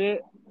my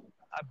shit.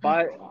 I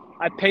buy.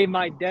 I pay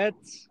my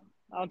debts.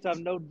 I don't have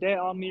no debt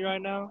on me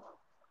right now.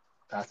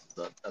 That's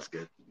what's up. That's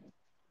good.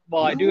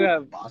 Well, You I do know,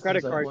 have Boston's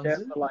credit at card one debt,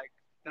 too. but like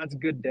that's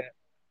good debt.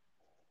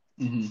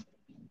 Mm-hmm.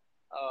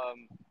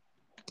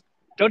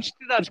 Don't you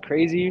think that's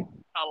crazy?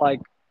 How like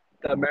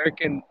the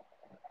American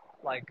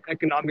like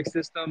economic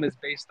system is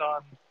based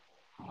on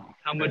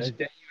how much Credit,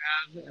 debt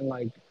you have and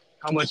like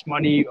how much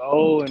money you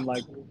owe and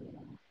like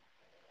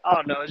I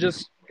don't know. It's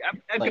just like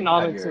have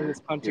economics in your this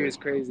country your is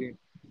crazy.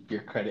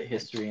 your credit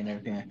history and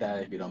everything like that.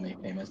 If you don't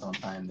make payments on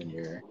time, then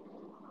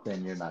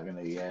you're not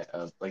gonna get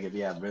like if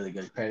you have really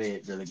good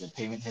credit, really good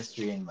payment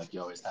history, and like you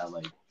always have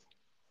like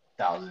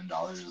 $1,000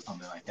 or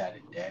something like that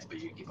in debt,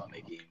 but you keep on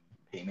making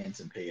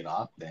payments and pay it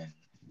off, then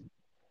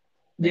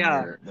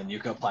Yeah, you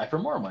can apply for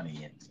more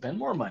money and spend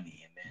more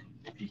money, and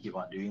then if you keep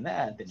on doing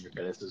that, then your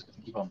credit is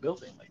gonna keep on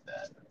building like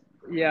that.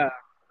 yeah,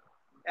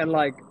 and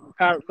like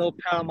little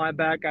pat on my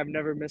back. I've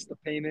never missed a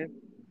payment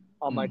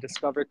on my Mm,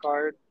 Discover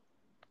card.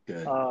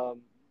 good.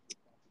 Um,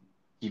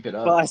 Keep it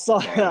but up. That's all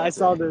I gotta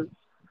say.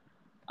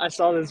 I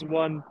saw this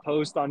one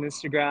post on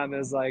Instagram.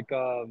 Is like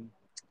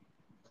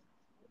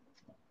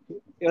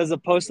it was a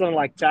post on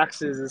like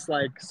taxes. It's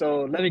like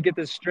so. Let me get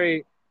this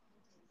straight.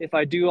 If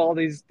I do all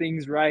these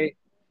things right,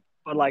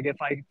 but like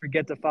if I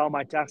forget to file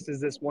my taxes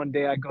this one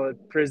day, I go to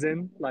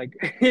prison. Like,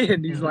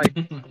 and he's like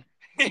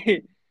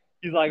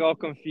all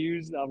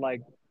confused. I'm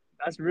like,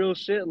 that's real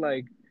shit.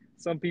 Like,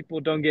 some people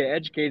don't get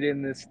educated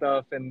in this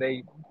stuff, and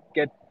they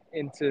get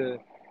into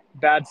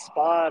bad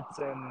spots,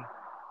 and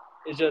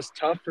it's just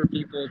tough for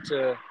people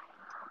to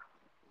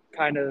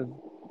kind of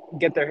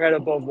get their head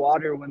above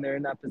water when they're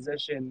in that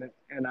position.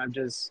 And I'm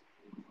just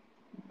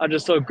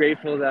so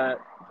grateful that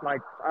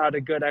like I had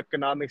a good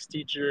economics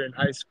teacher in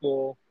high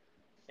school,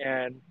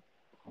 and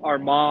our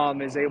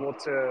mom is able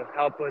to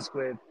help us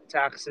with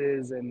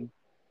taxes and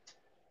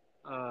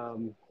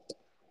um,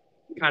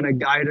 kind of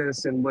guide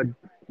us and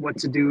what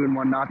to do and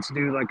what not to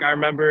do. Like I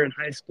remember in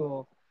high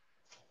school,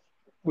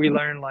 we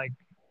learned like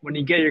when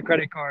you get your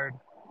credit card,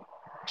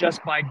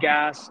 just buy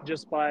gas,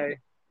 just buy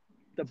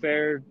the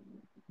bare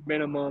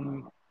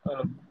minimum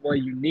of what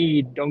you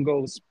need. Don't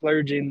go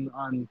splurging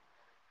on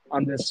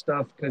this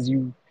stuff because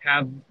you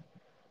have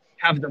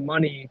the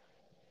money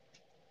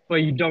but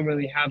you don't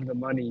really have the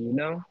money, you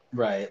know?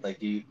 Right,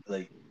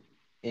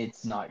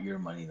 it's not your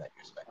money that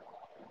you're spending.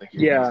 Like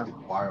you're Yeah,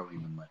 basically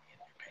borrowing the money and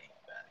you're paying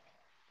it back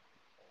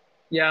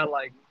yeah,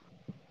 like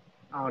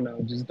I don't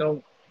know, just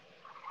don't.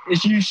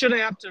 You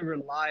shouldn't have to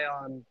rely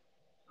on.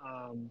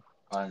 Um,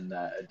 on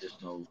the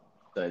additional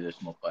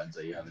funds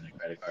that you have in a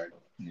credit card.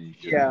 And you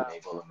should be yeah,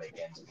 able to make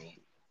ends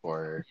meet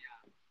for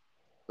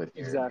with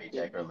your exactly,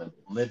 paycheck or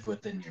live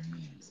within your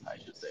means, I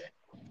should say.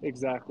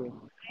 exactly.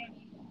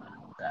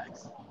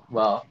 Facts.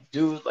 Well,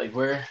 dude, like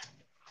we're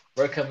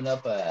coming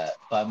up at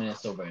 5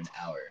 minutes over an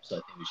hour, so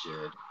I think we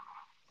should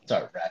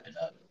start wrapping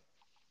up.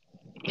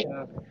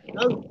 Yeah,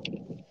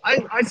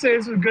 I'd say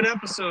this was a good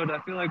episode. I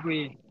feel like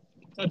we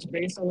touched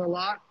base on a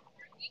lot.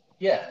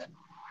 Yeah.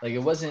 Like it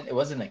wasn't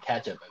a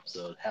catch up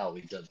episode. Hell,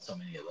 we've done so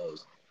many of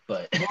those.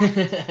 But But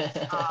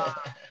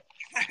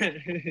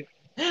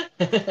I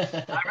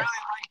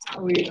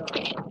really liked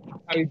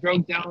how we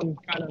broke down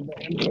kind of the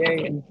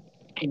NBA and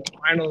the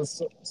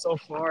finals so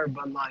far.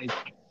 But like,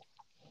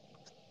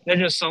 there's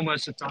just so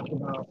much to talk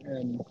about,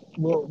 and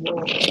we'll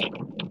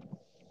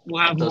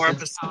have so more since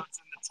episodes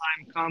in the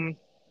time come.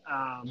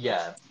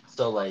 yeah,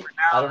 so But for like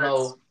I now, don't that's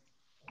know.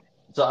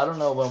 So I don't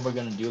know when we're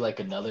gonna do like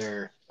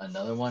another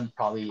one.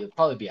 Probably it'll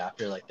probably be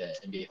after like the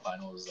NBA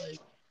finals like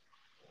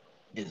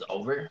is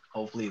over.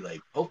 Hopefully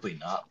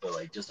not, but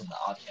like just on the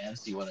off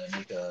chance, do you want to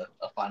make a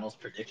finals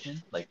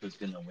prediction? Like who's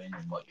gonna win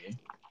in what game?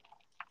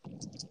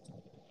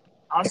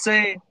 I'll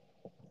say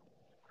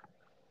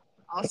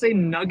I'll say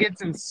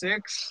Nuggets and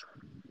six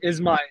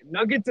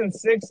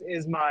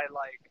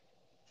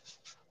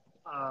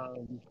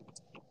um,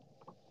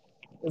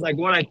 is like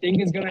what I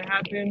think is gonna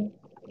happen.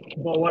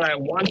 But what I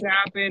want to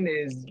happen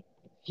is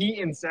Heat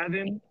in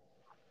seven,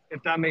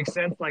 if that makes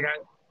sense.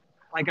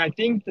 I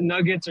think the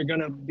Nuggets are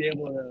gonna be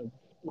able to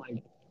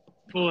like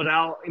pull it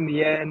out in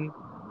the end,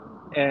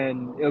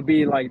 and it'll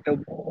be like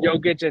the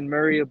Jokic and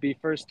Murray will be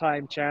first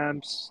time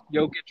champs.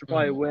 Jokic will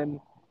probably Hmm.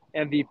 win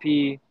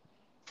MVP.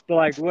 But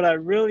like what I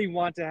really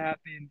want to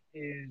happen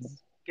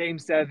is Game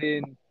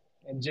Seven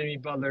and Jimmy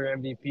Butler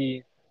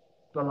MVP.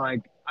 But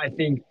like I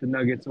think the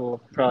Nuggets will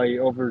probably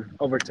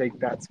overtake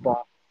that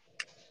spot.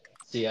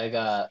 See, I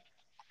got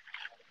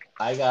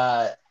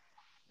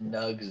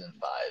Nugs in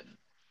five.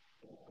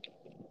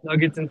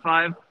 Nuggets in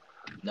five.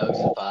 Nugs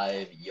in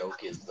five.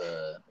 Yoke is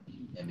the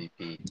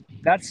MVP.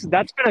 That's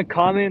been a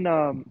common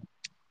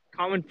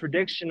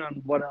prediction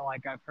on what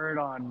like I've heard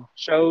on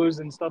shows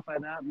and stuff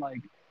like that.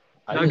 Like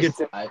I just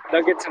Nuggets in, I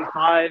Nuggets in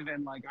five,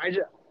 and like I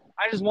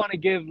just want to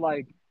give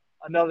like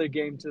another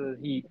game to the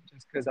Heat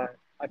just because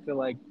I feel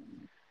like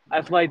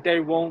they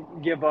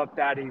won't give up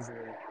that easily.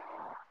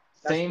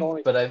 That's the same,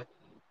 only. but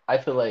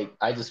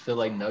I just feel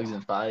like Nugs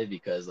in five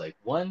because like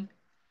one,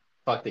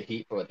 fuck the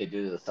Heat for what they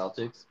do to the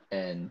Celtics,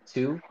 and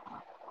two,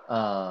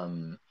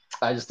 um,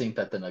 I just think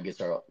that the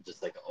Nuggets are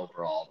just like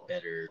overall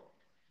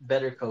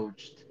better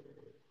coached.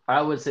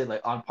 I would say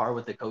like on par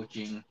with the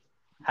coaching,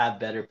 have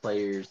better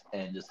players,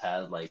 and just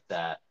have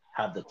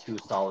the two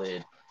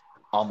solid,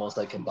 almost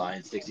like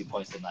combined 60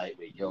 points a night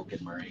with Yoke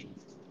and Murray.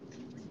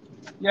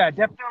 Yeah,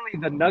 definitely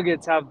the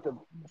Nuggets have the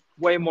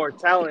way more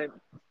talent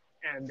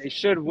and they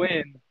should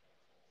win.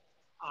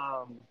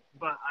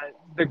 But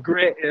the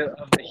grit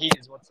of the Heat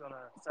is what's gonna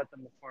set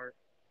them apart.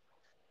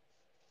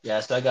 Yeah,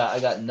 so I got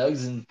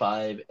Nugs in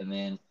five, and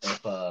then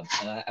if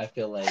and I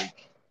feel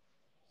like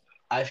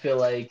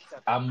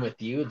I'm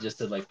with you just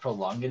to like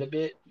prolong it a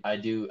bit. I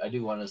do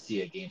want to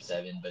see a game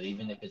seven, but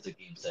even if it's a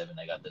game seven,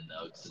 I got the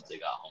Nugs since they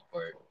got home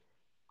court.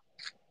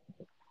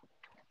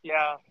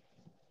 Yeah,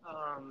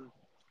 um,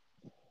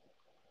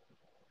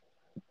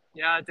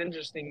 yeah, it's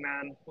interesting,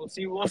 man. We'll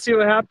see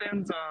what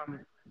happens.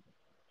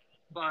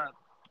 But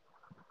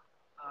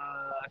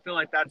I feel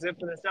like that's it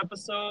for this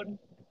episode.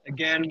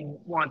 Again,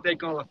 want to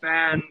thank all the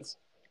fans,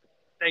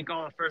 thank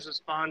all the first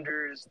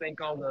responders,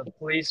 thank all the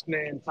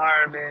policemen,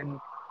 firemen.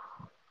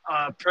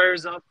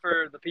 Prayers up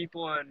for the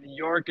people in New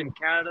York and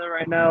Canada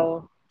right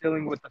now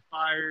dealing with the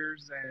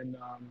fires and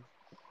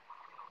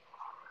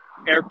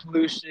air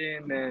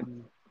pollution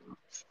and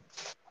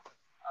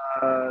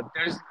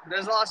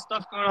there's a lot of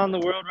stuff going on in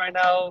the world right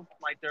now,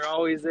 like there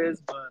always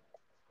is. But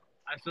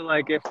I feel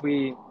like if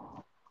we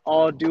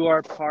all do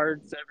our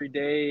parts every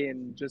day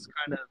and just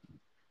kind of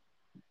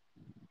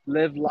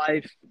live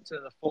life to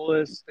the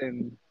fullest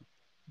and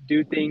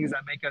do things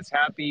that make us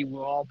happy,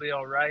 we'll all be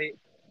all right.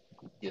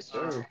 Yes,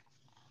 Uh, sir.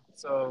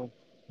 so,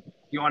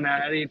 you want to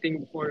add anything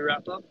before we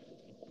wrap up?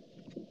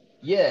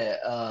 Yeah,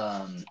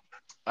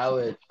 I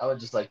would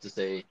just like to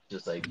say,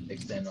 just like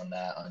extend on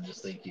that, on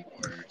just thank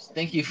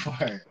you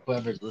for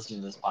whoever's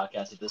listening to this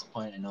podcast at this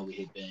point. I know we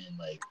have been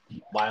like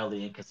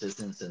wildly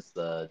inconsistent since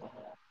the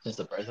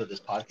birth of this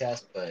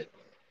podcast, but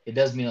it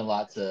does mean a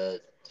lot to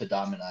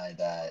Dom and I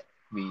that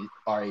we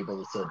are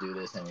able to still do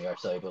this and we are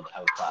still able to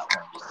have a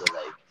platform just to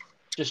like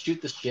just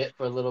shoot the shit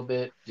for a little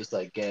bit, just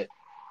like get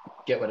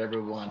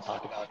whatever we want to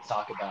talk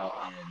about,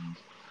 and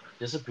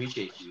just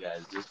appreciate you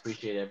guys. Just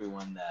appreciate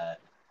everyone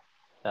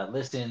that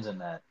listens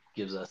and that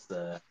gives us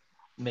the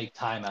make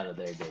time out of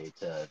their day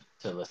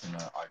to listen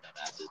to our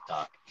dumbasses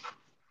talk.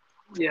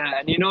 Yeah,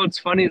 and you know what's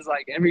funny is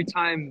like every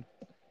time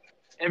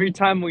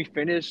we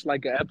finish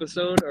like an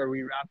episode or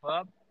we wrap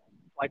up,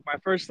 like my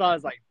first thought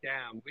is like,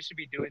 damn, we should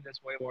be doing this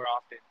way more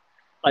often.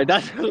 Like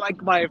that's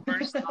like my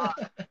first thought.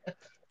 But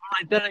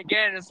like then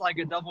again, it's like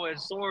a double-edged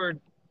sword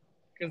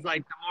because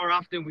like the more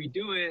often we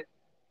do it,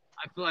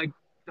 I feel like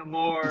the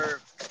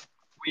more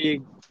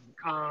we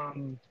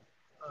become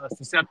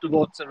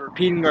susceptible to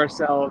repeating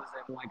ourselves,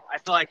 and like I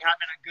feel like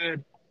having a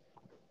good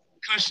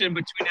cushion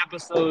between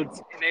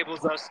episodes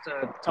enables us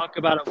to talk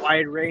about a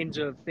wide range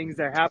of things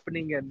that are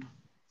happening and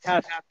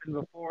have happened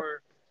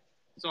before.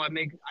 So I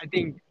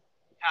think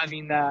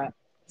having that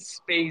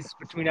space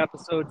between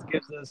episodes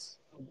gives us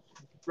a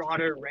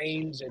broader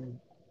range and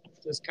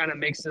just kind of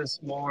makes us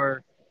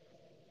more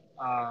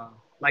uh,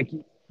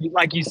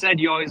 like you said,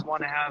 you always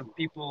want to have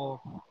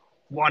people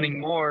wanting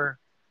more,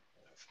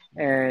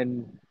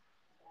 and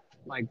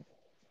like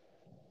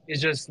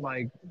it's just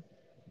like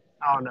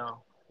I don't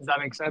know. Does that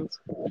make sense?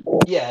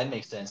 Yeah, it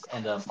makes sense.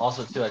 And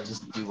also too, I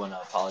just do want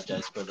to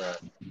apologize for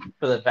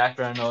the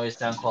background noise,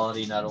 sound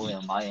quality, not only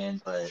on my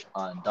end but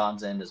on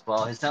Don's end as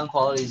well. His sound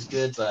quality is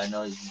good, but I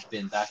know he's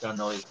been background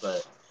noise.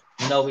 But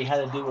we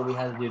had to do what we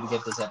had to do to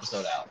get this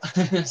episode out.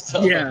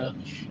 Yeah,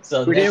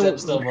 So we next didn't.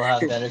 episode we'll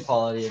have better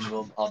quality, and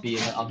I'll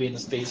be in a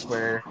space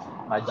where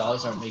my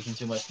dogs aren't making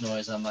too much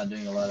noise. I'm not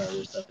doing a lot of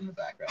other stuff in the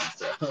background.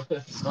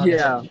 So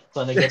Yeah, just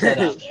want to get that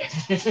out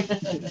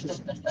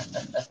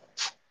there.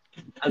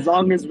 as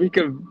long as we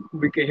could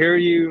hear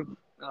you,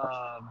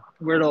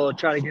 we're gonna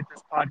try to get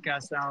this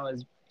podcast out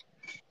as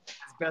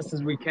best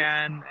as we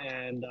can,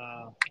 and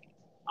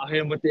I'll hit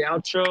him with the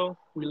outro.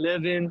 We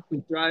live in,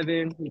 we thrive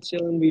in, we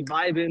chilling, we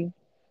vibing.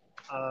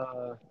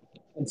 Uh,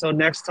 until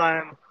next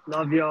time,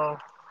 love y'all.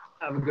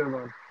 Have a good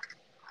one.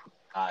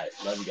 All right,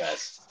 love you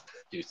guys.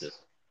 Deuces.